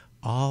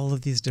 all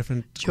of these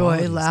different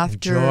joy,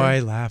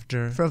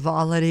 laughter,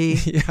 frivolity.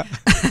 Yeah.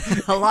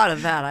 A lot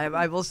of that.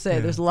 I will say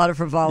there's a lot of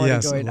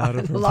frivolity going on.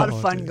 A lot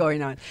of fun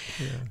going on.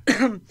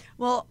 Yeah.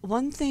 Well,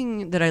 one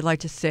thing that I'd like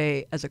to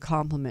say as a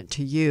compliment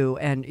to you,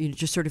 and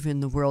just sort of in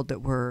the world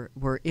that we're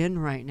in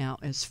right now,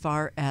 as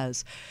far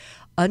as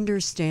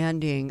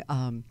understanding.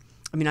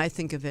 I mean, I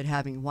think of it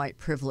having white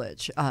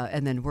privilege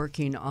and then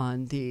working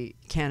on the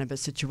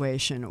cannabis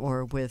situation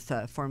or with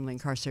formerly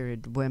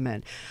incarcerated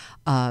women,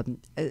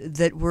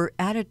 that we're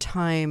at a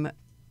time,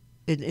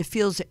 it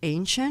feels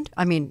ancient.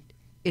 I mean,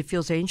 it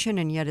feels ancient,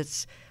 and yet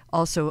it's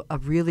also a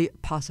really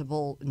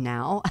possible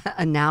now,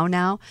 a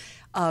now,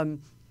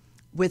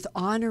 with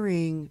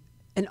honoring.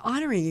 And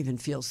honoring even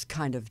feels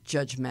kind of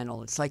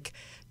judgmental. It's like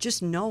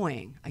just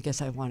knowing, I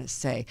guess I want to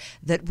say,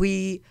 that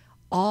we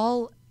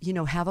all,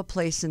 have a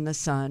place in the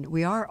sun.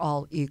 We are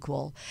all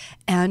equal.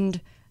 And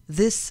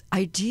this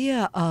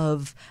idea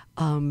of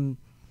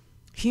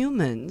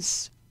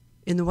humans,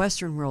 in the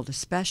Western world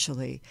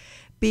especially,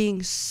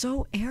 being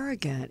so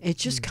arrogant, it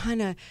just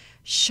kind of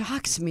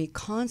shocks me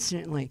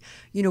constantly.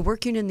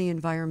 Working in the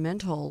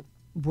environmental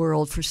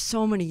world for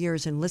so many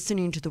years and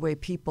listening to the way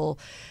people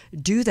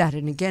do that,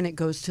 and again it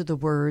goes to the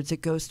words,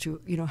 it goes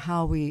to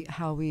how we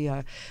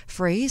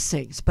phrase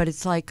things, but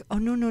it's like, oh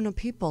no,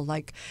 people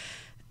like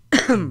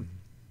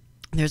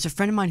there's a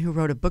friend of mine who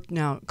wrote a book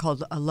now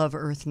called I Love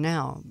Earth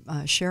Now,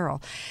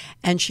 Cheryl,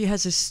 and she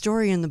has a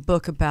story in the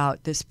book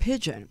about this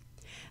pigeon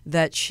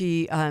that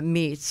she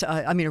meets,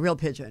 a real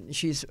pigeon.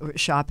 She's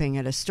shopping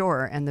at a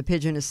store, and the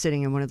pigeon is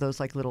sitting in one of those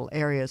like little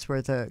areas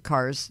where the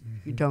cars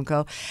don't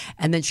go.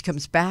 And then she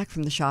comes back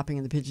from the shopping,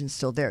 and the pigeon's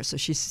still there. So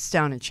she sits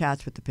down and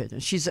chats with the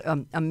pigeon. She's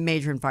a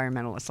major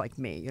environmentalist like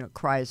me,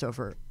 cries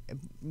over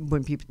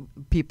when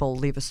people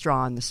leave a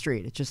straw on the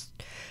street.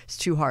 It's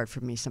too hard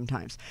for me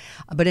sometimes.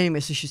 But anyway,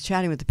 so she's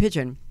chatting with the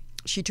pigeon.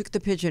 She took the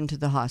pigeon to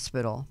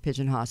the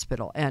pigeon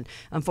hospital, and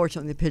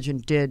unfortunately the pigeon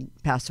did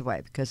pass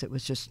away because it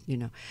was just,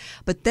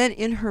 But then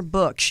in her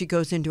book, she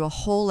goes into a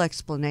whole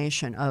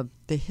explanation of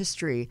the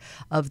history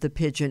of the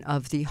pigeon,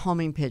 of the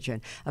homing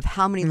pigeon, of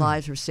how many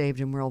lives were saved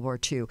in World War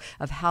II,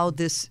 of how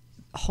this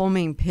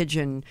homing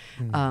pigeon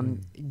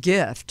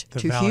gift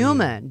to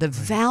human, the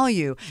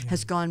value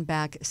has gone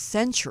back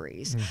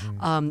centuries.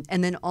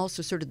 And then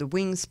also sort of the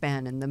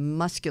wingspan and the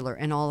muscular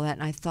and all that.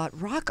 And I thought,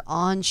 rock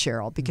on,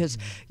 Cheryl, because,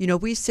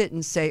 we sit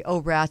and say,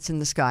 oh, rats in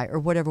the sky or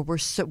whatever.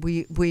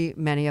 We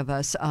many of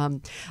us,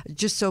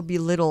 just so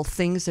belittle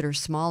things that are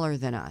smaller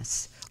than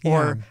us.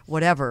 Or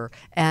whatever.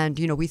 And,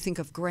 we think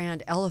of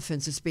grand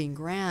elephants as being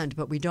grand,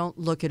 but we don't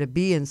look at a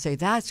bee and say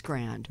that's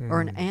grand,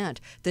 or an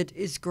ant that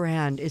is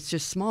grand, it's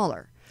just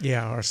smaller.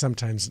 Yeah, or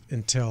sometimes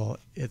until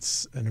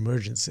it's an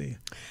emergency,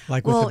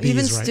 like with the bees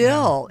even right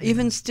still, now.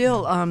 even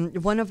still,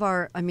 one of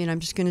our, I'm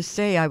just going to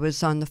say, I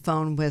was on the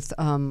phone with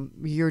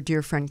your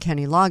dear friend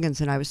Kenny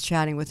Loggins, and I was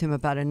chatting with him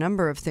about a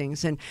number of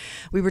things, and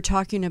we were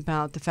talking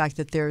about the fact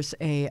that there's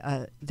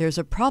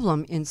a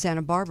problem in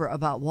Santa Barbara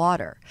about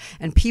water,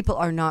 and people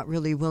are not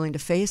really willing to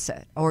face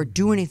it or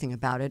do anything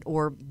about it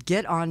or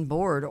get on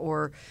board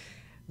or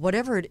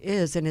whatever it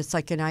is. And it's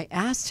like, and I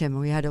asked him,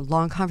 and we had a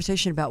long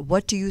conversation about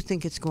what do you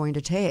think it's going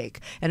to take?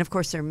 And of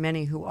course, there are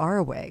many who are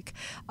awake.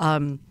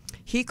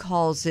 He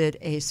calls it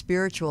a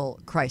spiritual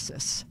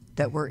crisis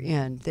that we're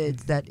in,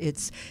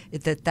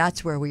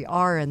 that's where we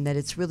are, and that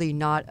it's really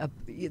not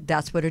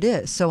that's what it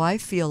is. So I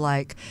feel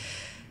like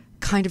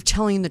kind of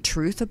telling the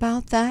truth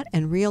about that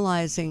and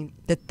realizing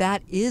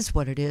that is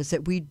what it is,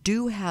 that we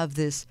do have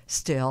this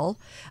still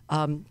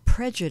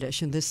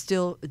prejudice and this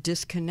still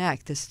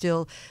disconnect, this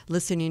still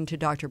listening to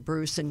Dr.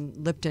 Bruce and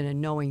Lipton and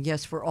knowing,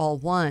 yes, we're all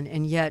one,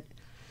 and yet,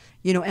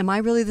 am I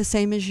really the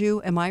same as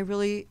you? Am I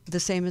really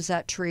the same as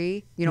that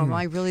tree? Am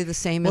I really the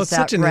same as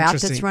that rat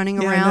that's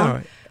running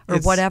around? Or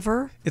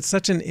whatever? It's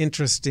such an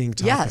interesting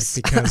topic. Yes,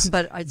 because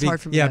but it's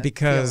hard for me to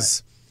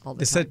because feel it all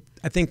the time.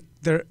 I think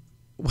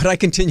what I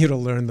continue to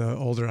learn the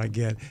older I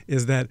get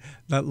is that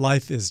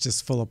life is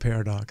just full of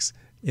paradox.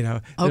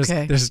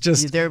 There's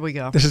just there we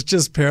go. There's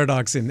just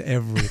paradox in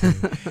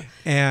everything,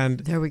 and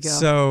there we go.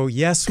 So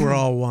yes, we're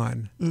all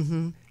one,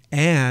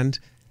 and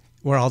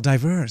we're all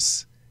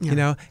diverse.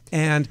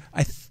 And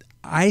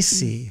I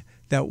see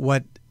that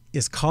what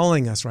is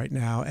calling us right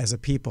now as a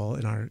people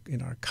in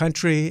our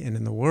country and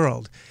in the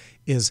world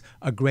is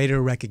a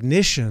greater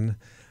recognition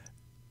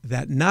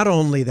that not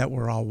only that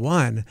we're all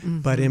one,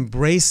 but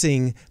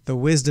embracing the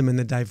wisdom and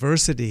the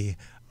diversity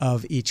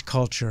of each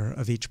culture,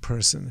 of each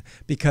person,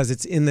 because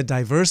it's in the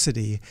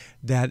diversity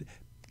that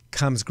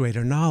comes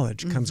greater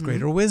knowledge, comes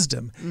greater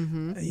wisdom.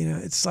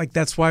 It's like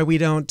that's why we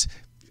don't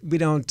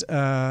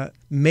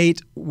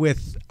mate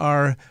with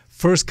our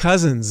first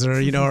cousins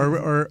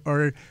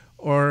or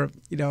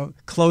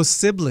close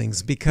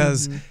siblings,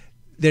 because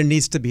there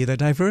needs to be the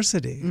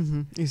diversity.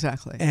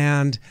 Exactly.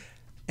 And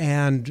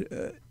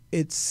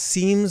it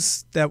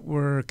seems that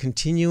we're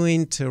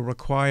continuing to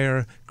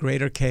require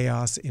greater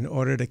chaos in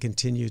order to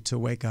continue to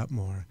wake up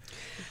more.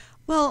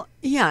 Well,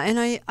 yeah, and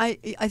I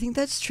think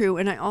that's true.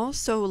 And I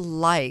also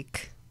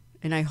like,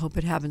 and I hope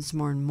it happens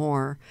more and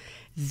more,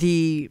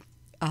 the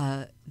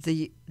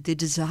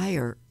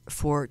desire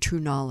for true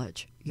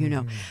knowledge.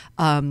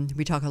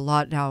 We talk a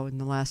lot now in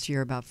the last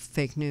year about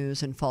fake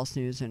news and false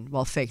news, and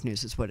fake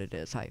news is what it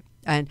is.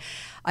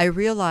 I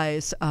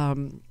realize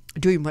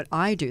doing what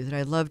I do that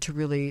I love to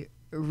really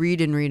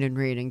read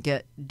and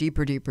get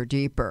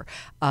deeper.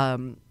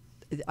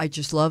 I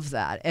just love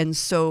that. And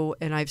so,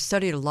 and I've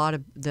studied a lot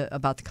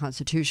about the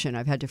Constitution.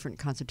 I've had different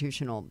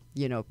constitutional,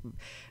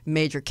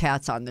 major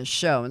cats on this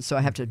show. And so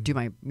I have to do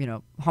my,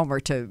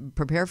 homework to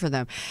prepare for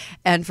them.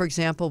 And for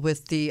example,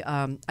 with the,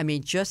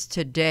 just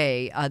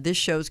today, this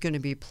show is going to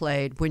be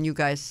played when you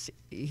guys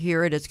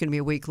hear it. It's going to be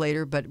a week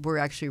later, but we're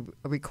actually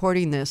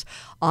recording this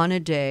on a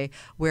day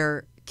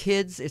where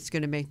kids, it's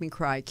going to make me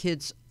cry,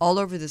 kids all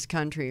over this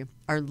country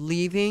are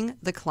leaving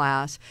the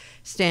class,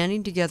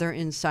 standing together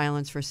in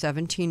silence for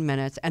 17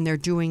 minutes, and they're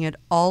doing it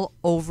all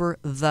over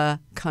the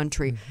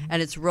country.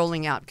 And it's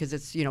rolling out because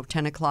it's,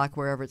 10 o'clock,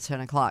 wherever it's 10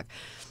 o'clock.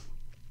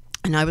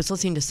 And I was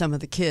listening to some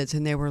of the kids,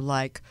 and they were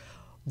like,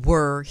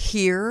 we're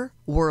here,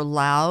 we're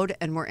loud,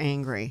 and we're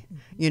angry,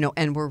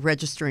 and we're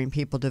registering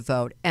people to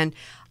vote. And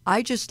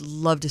I just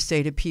love to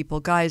say to people,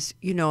 guys,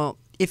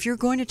 if you're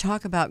going to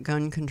talk about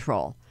gun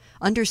control,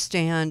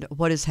 understand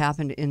what has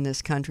happened in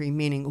this country,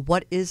 meaning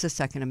what is the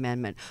Second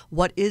Amendment?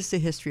 What is the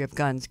history of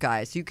guns,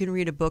 guys? You can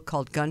read a book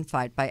called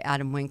Gunfight by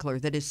Adam Winkler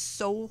that is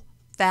so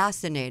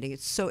fascinating.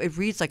 It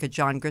reads like a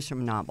John Grisham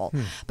novel,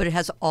 but it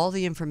has all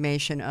the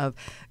information of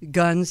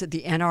guns,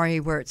 the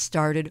NRA, where it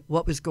started,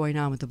 what was going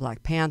on with the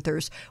Black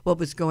Panthers, what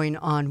was going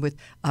on with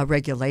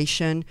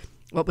regulation,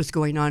 what was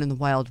going on in the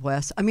Wild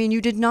West. I mean,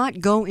 you did not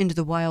go into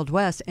the Wild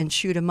West and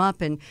shoot them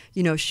up and,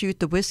 shoot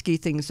the whiskey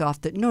things off.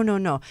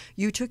 No.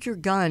 You took your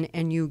gun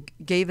and you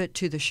gave it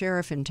to the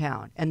sheriff in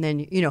town. And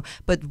then,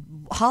 but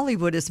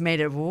Hollywood has made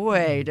it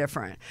way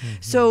different.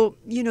 So,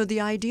 the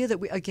idea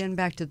that again,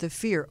 back to the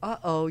fear,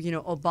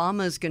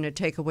 Obama's going to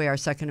take away our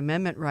Second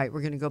Amendment right.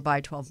 We're going to go buy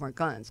 12 more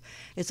guns.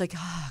 It's like,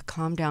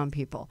 calm down,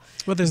 people.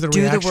 Well, there's the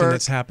reaction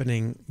that's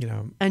happening,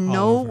 and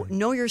all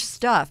know your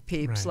stuff,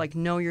 peeps. Right. Like,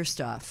 know your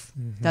stuff.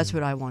 That's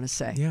what I want to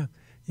say.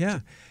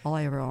 Yeah. All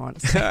I ever want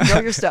to say.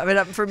 Know your stuff.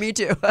 And for me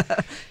too.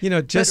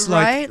 Just but,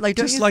 like right? Like,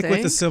 don't just you like think?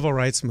 with the civil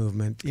rights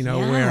movement,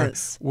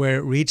 Yes. where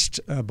it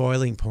reached a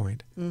boiling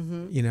point,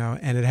 and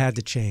it had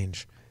to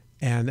change,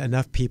 and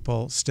enough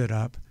people stood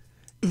up,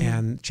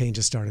 and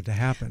changes started to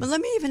happen. But let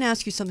me even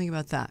ask you something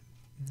about that.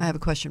 I have a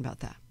question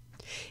about that.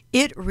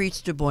 It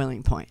reached a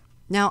boiling point.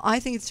 Now, I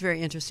think it's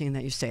very interesting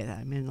that you say that.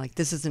 I mean, like,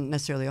 this isn't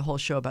necessarily a whole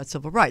show about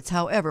civil rights.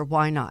 However,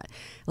 why not?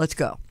 Let's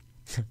go.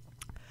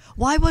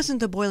 Why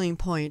wasn't the boiling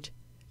point,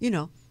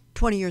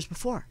 20 years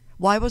before?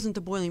 Why wasn't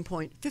the boiling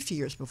point 50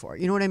 years before?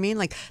 You know what I mean?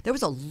 Like, there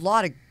was a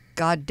lot of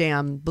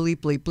goddamn bleep,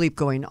 bleep, bleep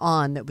going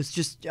on that was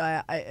just,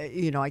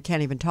 I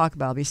can't even talk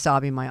about. I'll be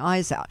sobbing my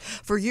eyes out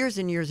for years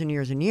and years and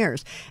years and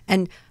years.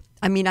 And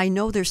I mean, I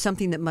know there's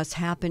something that must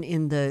happen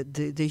in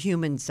the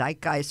human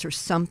zeitgeist or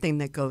something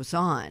that goes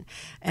on,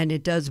 and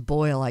it does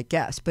boil, I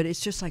guess. But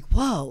it's just like,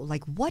 whoa,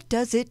 like, what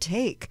does it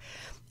take?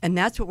 And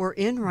that's what we're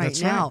in right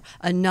now.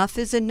 Right. Enough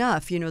is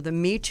enough. The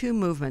Me Too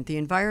movement, the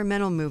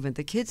environmental movement,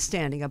 the kids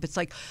standing up. It's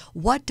like,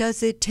 what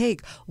does it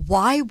take?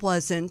 Why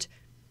wasn't,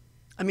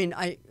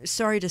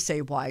 sorry to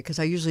say why, because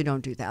I usually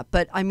don't do that.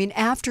 But I mean,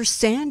 after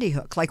Sandy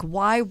Hook, like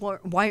why?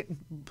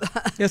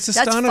 It's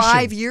astonishing. That's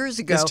 5 years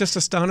ago. It's just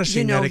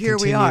astonishing that it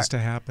continues to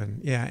happen.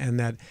 Yeah, and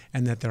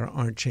that there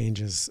aren't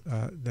changes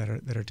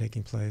that are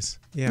taking place.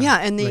 Yeah,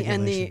 and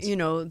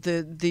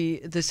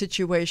the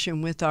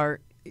situation with our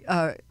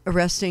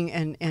arresting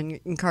and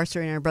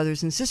incarcerating our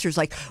brothers and sisters.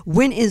 Like,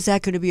 when is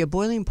that going to be a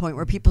boiling point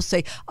where people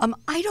say,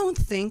 I don't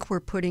think we're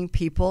putting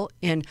people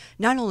in,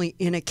 not only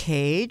in a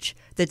cage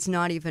that's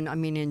not even,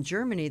 in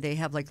Germany, they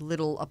have like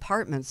little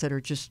apartments that are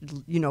just,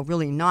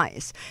 really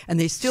nice, and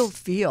they still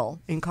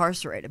feel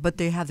incarcerated, but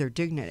they have their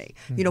dignity.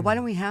 Why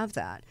don't we have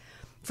that?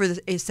 For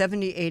the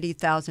 70,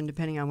 80,000,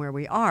 depending on where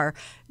we are,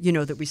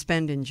 that we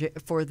spend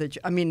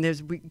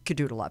we could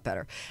do it a lot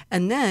better.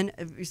 And then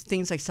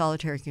things like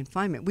solitary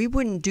confinement. We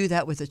wouldn't do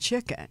that with a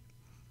chicken.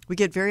 We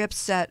get very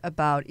upset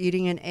about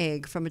eating an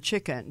egg from a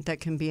chicken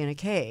that can be in a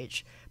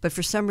cage. But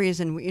for some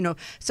reason,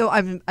 so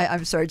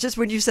I'm sorry. Just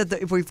when you said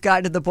that if we've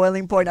gotten to the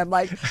boiling point, I'm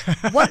like,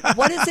 what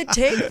does it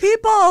take,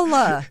 people?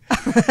 What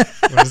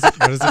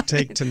does it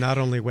take to not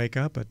only wake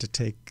up, but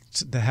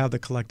to have the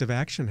collective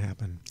action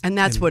happen? And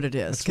that's what it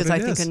is. Because I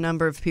think a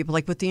number of people,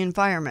 like with the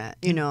environment,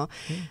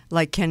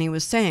 like Kenny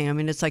was saying,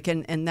 it's like,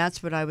 and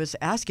that's what I was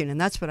asking, and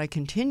that's what I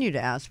continue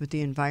to ask with the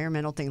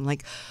environmental thing.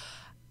 Like,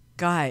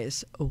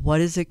 guys, what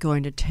is it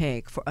going to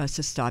take for us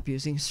to stop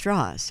using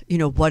straws?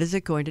 What is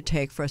it going to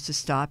take for us to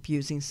stop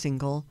using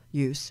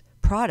single-use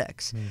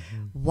products?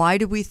 Why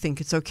do we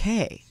think it's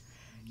okay?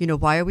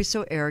 Why are we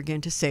so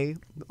arrogant to say,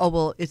 oh,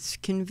 well, it's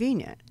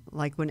convenient?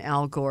 Like when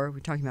Al Gore, we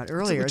were talking about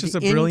earlier. Which is a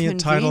brilliant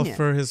title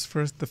for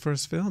the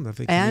first film, The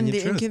Convenient And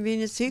the Truth.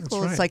 Inconvenient Sequel.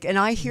 Right. It's like, and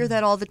I hear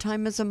that all the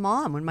time as a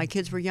mom. When my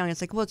kids were young,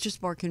 it's like, well, it's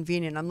just more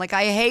convenient. I'm like,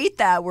 I hate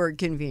that word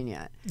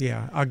convenient.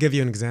 Yeah, I'll give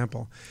you an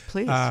example.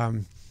 Please.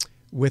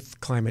 With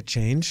climate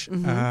change,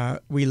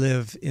 we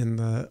live in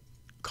the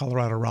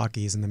Colorado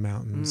Rockies in the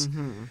mountains.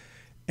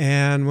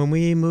 And when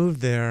we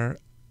moved there,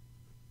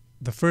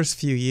 the first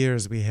few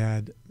years we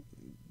had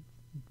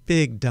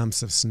big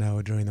dumps of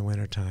snow during the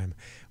wintertime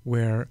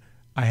where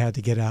I had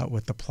to get out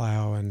with the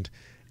plow and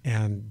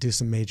do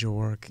some major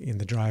work in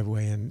the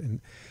driveway.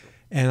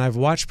 And I've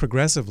watched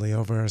progressively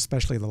over,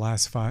 especially the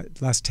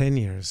last 10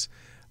 years,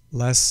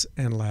 less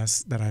and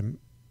less that I'm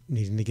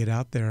needing to get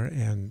out there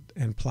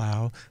and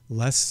plow,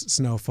 less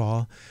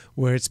snowfall,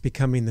 where it's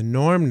becoming the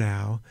norm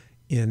now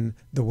in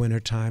the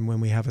wintertime when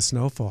we have a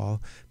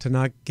snowfall to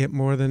not get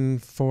more than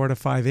 4 to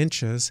 5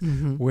 inches,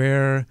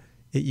 where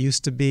it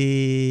used to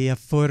be a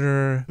foot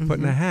or foot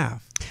and a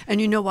half.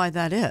 And you know why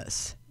that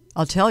is?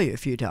 I'll tell you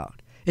if you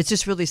don't. It's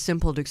just really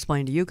simple to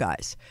explain to you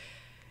guys.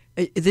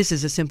 This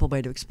is a simple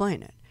way to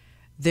explain it.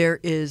 There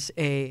is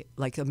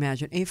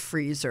imagine a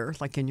freezer,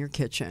 like in your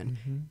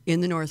kitchen,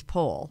 in the North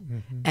Pole,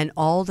 and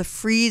all the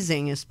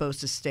freezing is supposed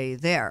to stay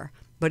there.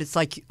 But it's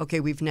like, okay,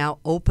 we've now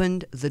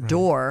opened the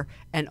door,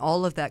 and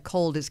all of that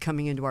cold is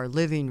coming into our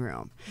living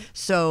room.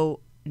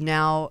 So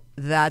now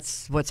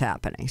that's what's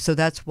happening. So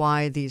that's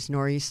why these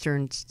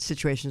nor'eastern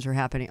situations are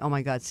happening. Oh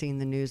my God, seeing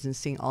the news and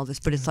seeing all this.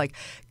 But it's like,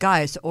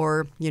 guys,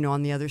 or,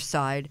 on the other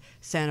side,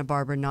 Santa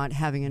Barbara not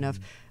having enough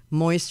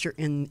moisture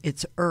in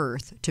its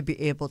earth to be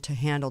able to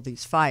handle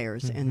these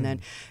fires. And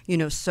then,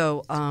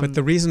 so... but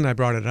the reason I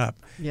brought it up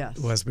yes.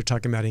 was we're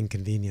talking about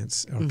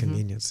inconvenience or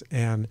convenience.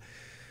 And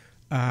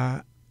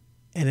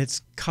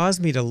it's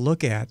caused me to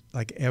look at,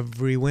 like,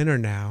 every winter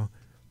now,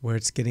 where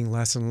it's getting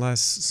less and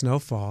less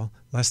snowfall,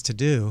 less to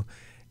do,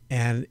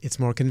 and it's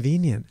more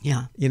convenient.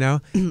 Yeah.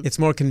 It's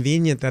more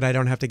convenient that I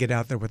don't have to get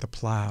out there with a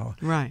plow.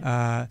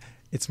 Right.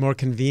 It's more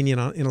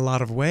convenient in a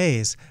lot of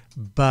ways,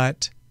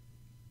 but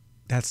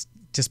that's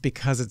just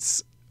because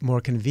it's more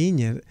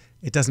convenient,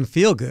 it doesn't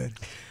feel good.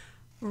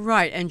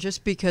 Right, and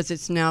just because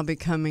it's now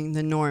becoming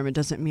the norm, it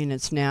doesn't mean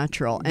it's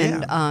natural.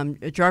 Yeah.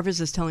 And Jarvis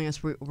is telling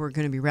us we're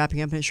going to be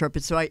wrapping up in a short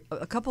bit. So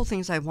a couple of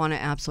things I want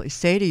to absolutely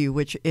say to you,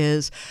 which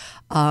is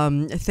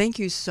thank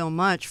you so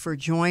much for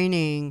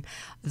joining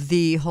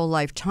the Whole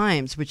Life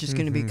Times, which is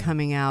going to be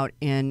coming out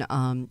in,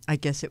 I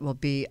guess it will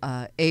be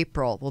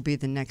April, will be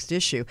the next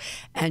issue.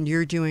 And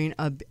you're doing,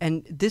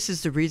 and this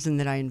is the reason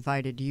that I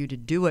invited you to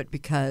do it,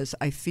 because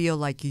I feel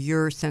like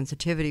your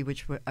sensitivity,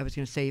 which I was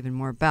going to say even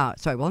more about,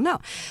 so I will know.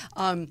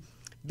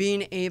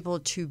 Being able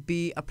to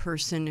be a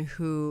person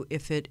who,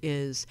 if it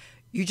is,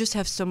 you just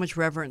have so much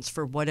reverence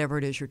for whatever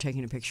it is you're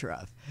taking a picture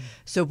of.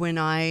 So when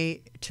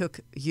I took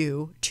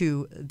you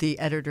to the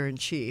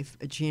editor-in-chief,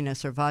 Gina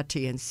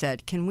Servati, and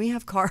said, can we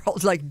have Carl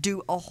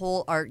do a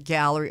whole art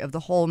gallery of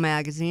the whole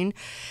magazine?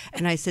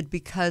 And I said,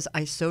 because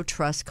I so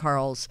trust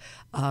Carl's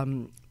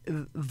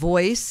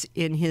voice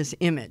in his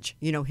image,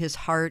 his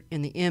heart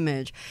in the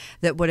image,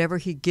 that whatever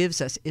he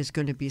gives us is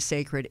going to be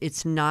sacred.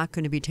 It's not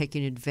going to be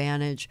taking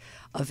advantage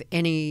of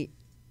any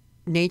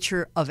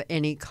nature of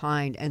any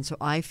kind. And so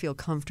I feel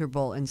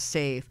comfortable and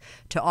safe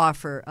to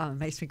offer,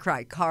 makes me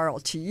cry, Carl,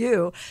 to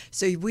you,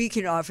 so we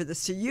can offer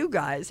this to you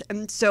guys.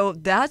 And so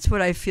that's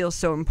what I feel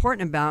so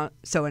important about.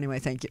 So anyway,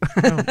 thank you.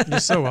 Oh, you're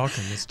so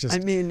welcome. It's just,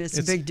 it's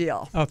a big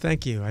deal. Oh,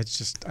 thank you.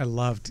 I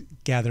loved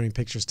gathering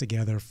pictures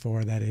together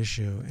for that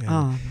issue. And,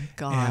 oh my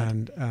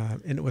God.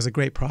 And it was a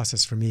great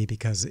process for me,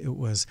 because it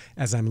was,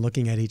 as I'm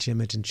looking at each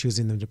image and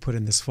choosing them to put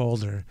in this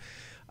folder,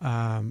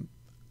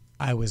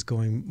 I was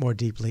going more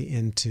deeply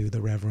into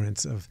the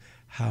reverence of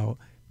how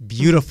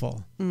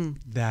beautiful and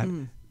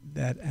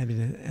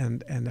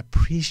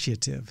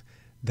appreciative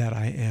that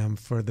I am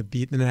for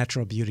the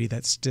natural beauty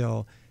that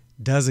still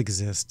does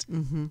exist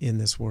in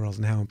this world,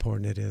 and how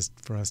important it is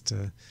for us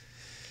to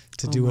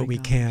do what we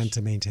can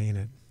to maintain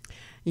it.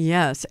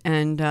 Yes,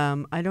 and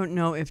I don't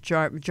know if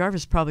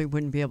Jarvis probably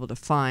wouldn't be able to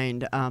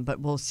find, but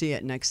we'll see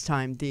it next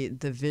time.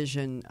 The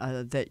vision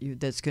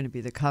that's going to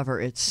be the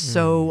cover. It's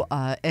so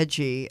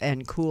edgy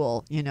and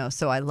cool,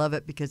 So I love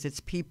it because it's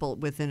people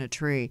within a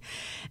tree,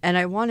 and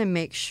I want to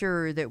make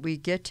sure that we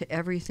get to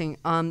everything.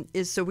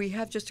 So we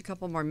have just a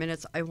couple more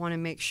minutes. I want to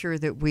make sure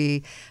that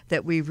we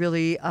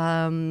really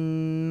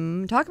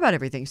talk about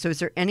everything. So is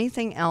there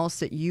anything else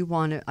that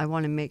I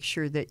want to make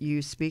sure that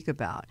you speak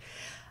about?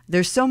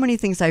 There's so many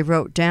things I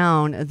wrote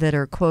down that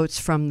are quotes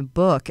from the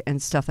book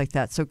and stuff like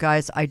that. So,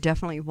 guys, I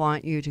definitely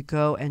want you to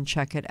go and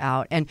check it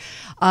out. And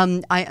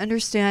I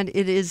understand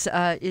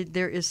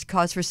there is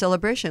cause for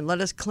celebration.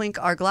 Let us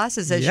clink our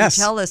glasses as you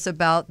tell us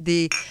about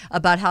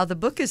how the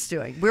book is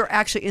doing. We're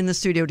actually in the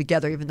studio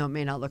together, even though it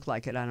may not look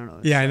like it. I don't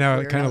know. Yeah, I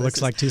know. It kind of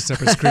looks like two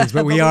separate screens,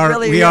 but we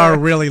are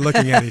really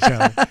looking at each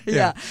other.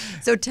 Yeah.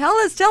 So tell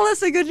us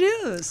the good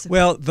news.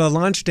 Well, the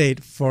launch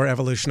date for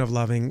Evolution of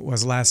Loving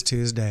was last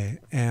Tuesday,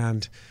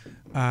 and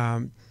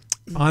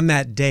on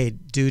that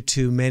date, due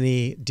to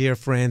many dear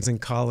friends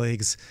and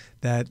colleagues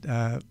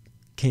that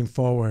came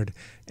forward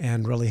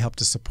and really helped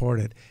to support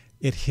it,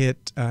 it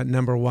hit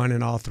number 1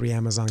 in all 3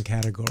 Amazon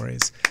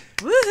categories.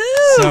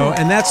 Woohoo! So,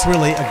 and that's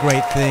really a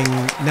great thing,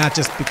 not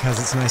just because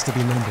it's nice to be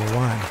number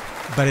 1,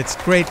 but it's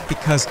great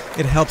because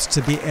it helps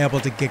to be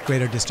able to get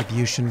greater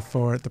distribution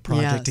for the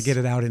project, to get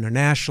it out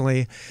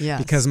internationally. Yes.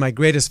 Because my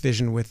greatest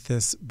vision with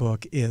this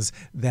book is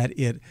that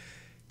it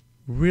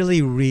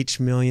really reach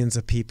millions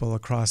of people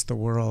across the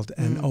world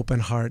and open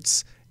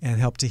hearts and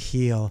help to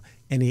heal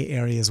any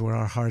areas where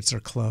our hearts are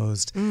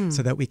closed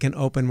so that we can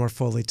open more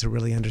fully to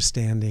really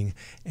understanding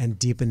and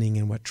deepening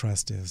in what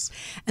trust is.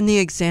 And the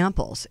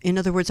examples. In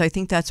other words, I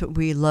think that's what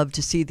we love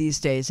to see these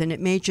days. And it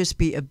may just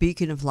be a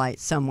beacon of light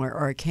somewhere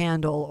or a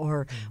candle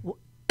or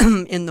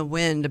in the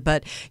wind,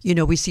 but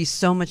we see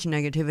so much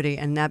negativity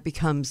and that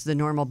becomes the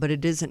normal, but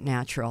it isn't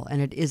natural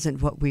and it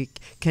isn't what we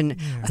can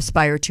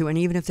aspire to. And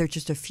even if there's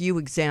just a few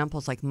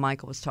examples like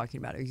Michael was talking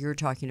about or you're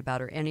talking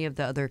about or any of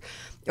the other,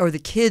 or the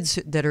kids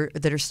that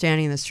are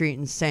standing in the street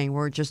and saying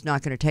we're just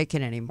not going to take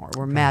it anymore,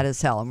 we're mad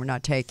as hell and we're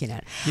not taking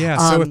it.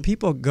 So if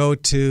people go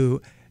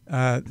to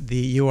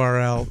the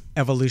URL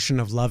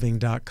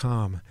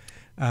evolutionofloving.com,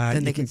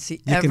 then they can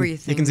see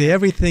everything. You can see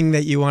everything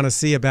that you want to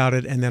see about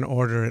it and then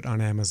order it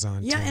on Amazon.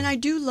 Yeah, too. and I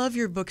do love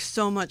your book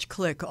so much,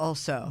 Click,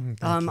 also.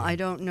 I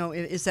don't know,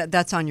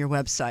 that's on your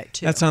website,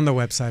 too? That's on the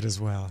website as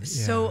well. Yeah.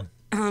 So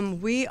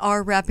we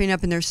are wrapping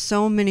up, and there's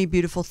so many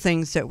beautiful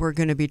things that we're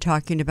going to be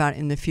talking about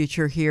in the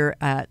future here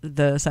at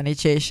the Sunny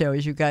Chayes Show,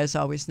 as you guys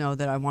always know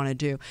that I want to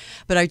do.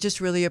 But I just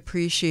really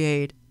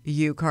appreciate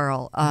you,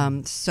 Carl,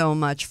 so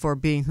much for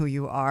being who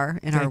you are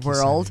in our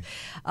world,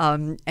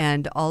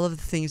 and all of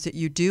the things that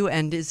you do.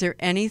 And is there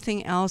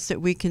anything else that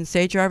we can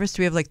say, Jarvis?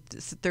 Do we have like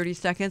 30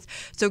 seconds?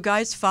 So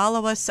guys,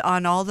 follow us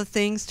on all the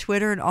things,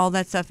 Twitter and all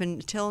that stuff.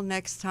 Until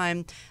next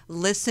time,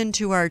 listen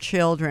to our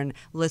children,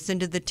 listen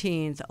to the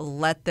teens,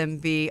 let them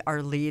be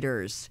our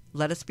leaders.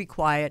 Let us be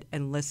quiet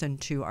and listen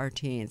to our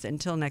teens.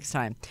 Until next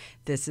time,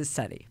 this is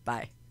Sunny.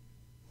 Bye.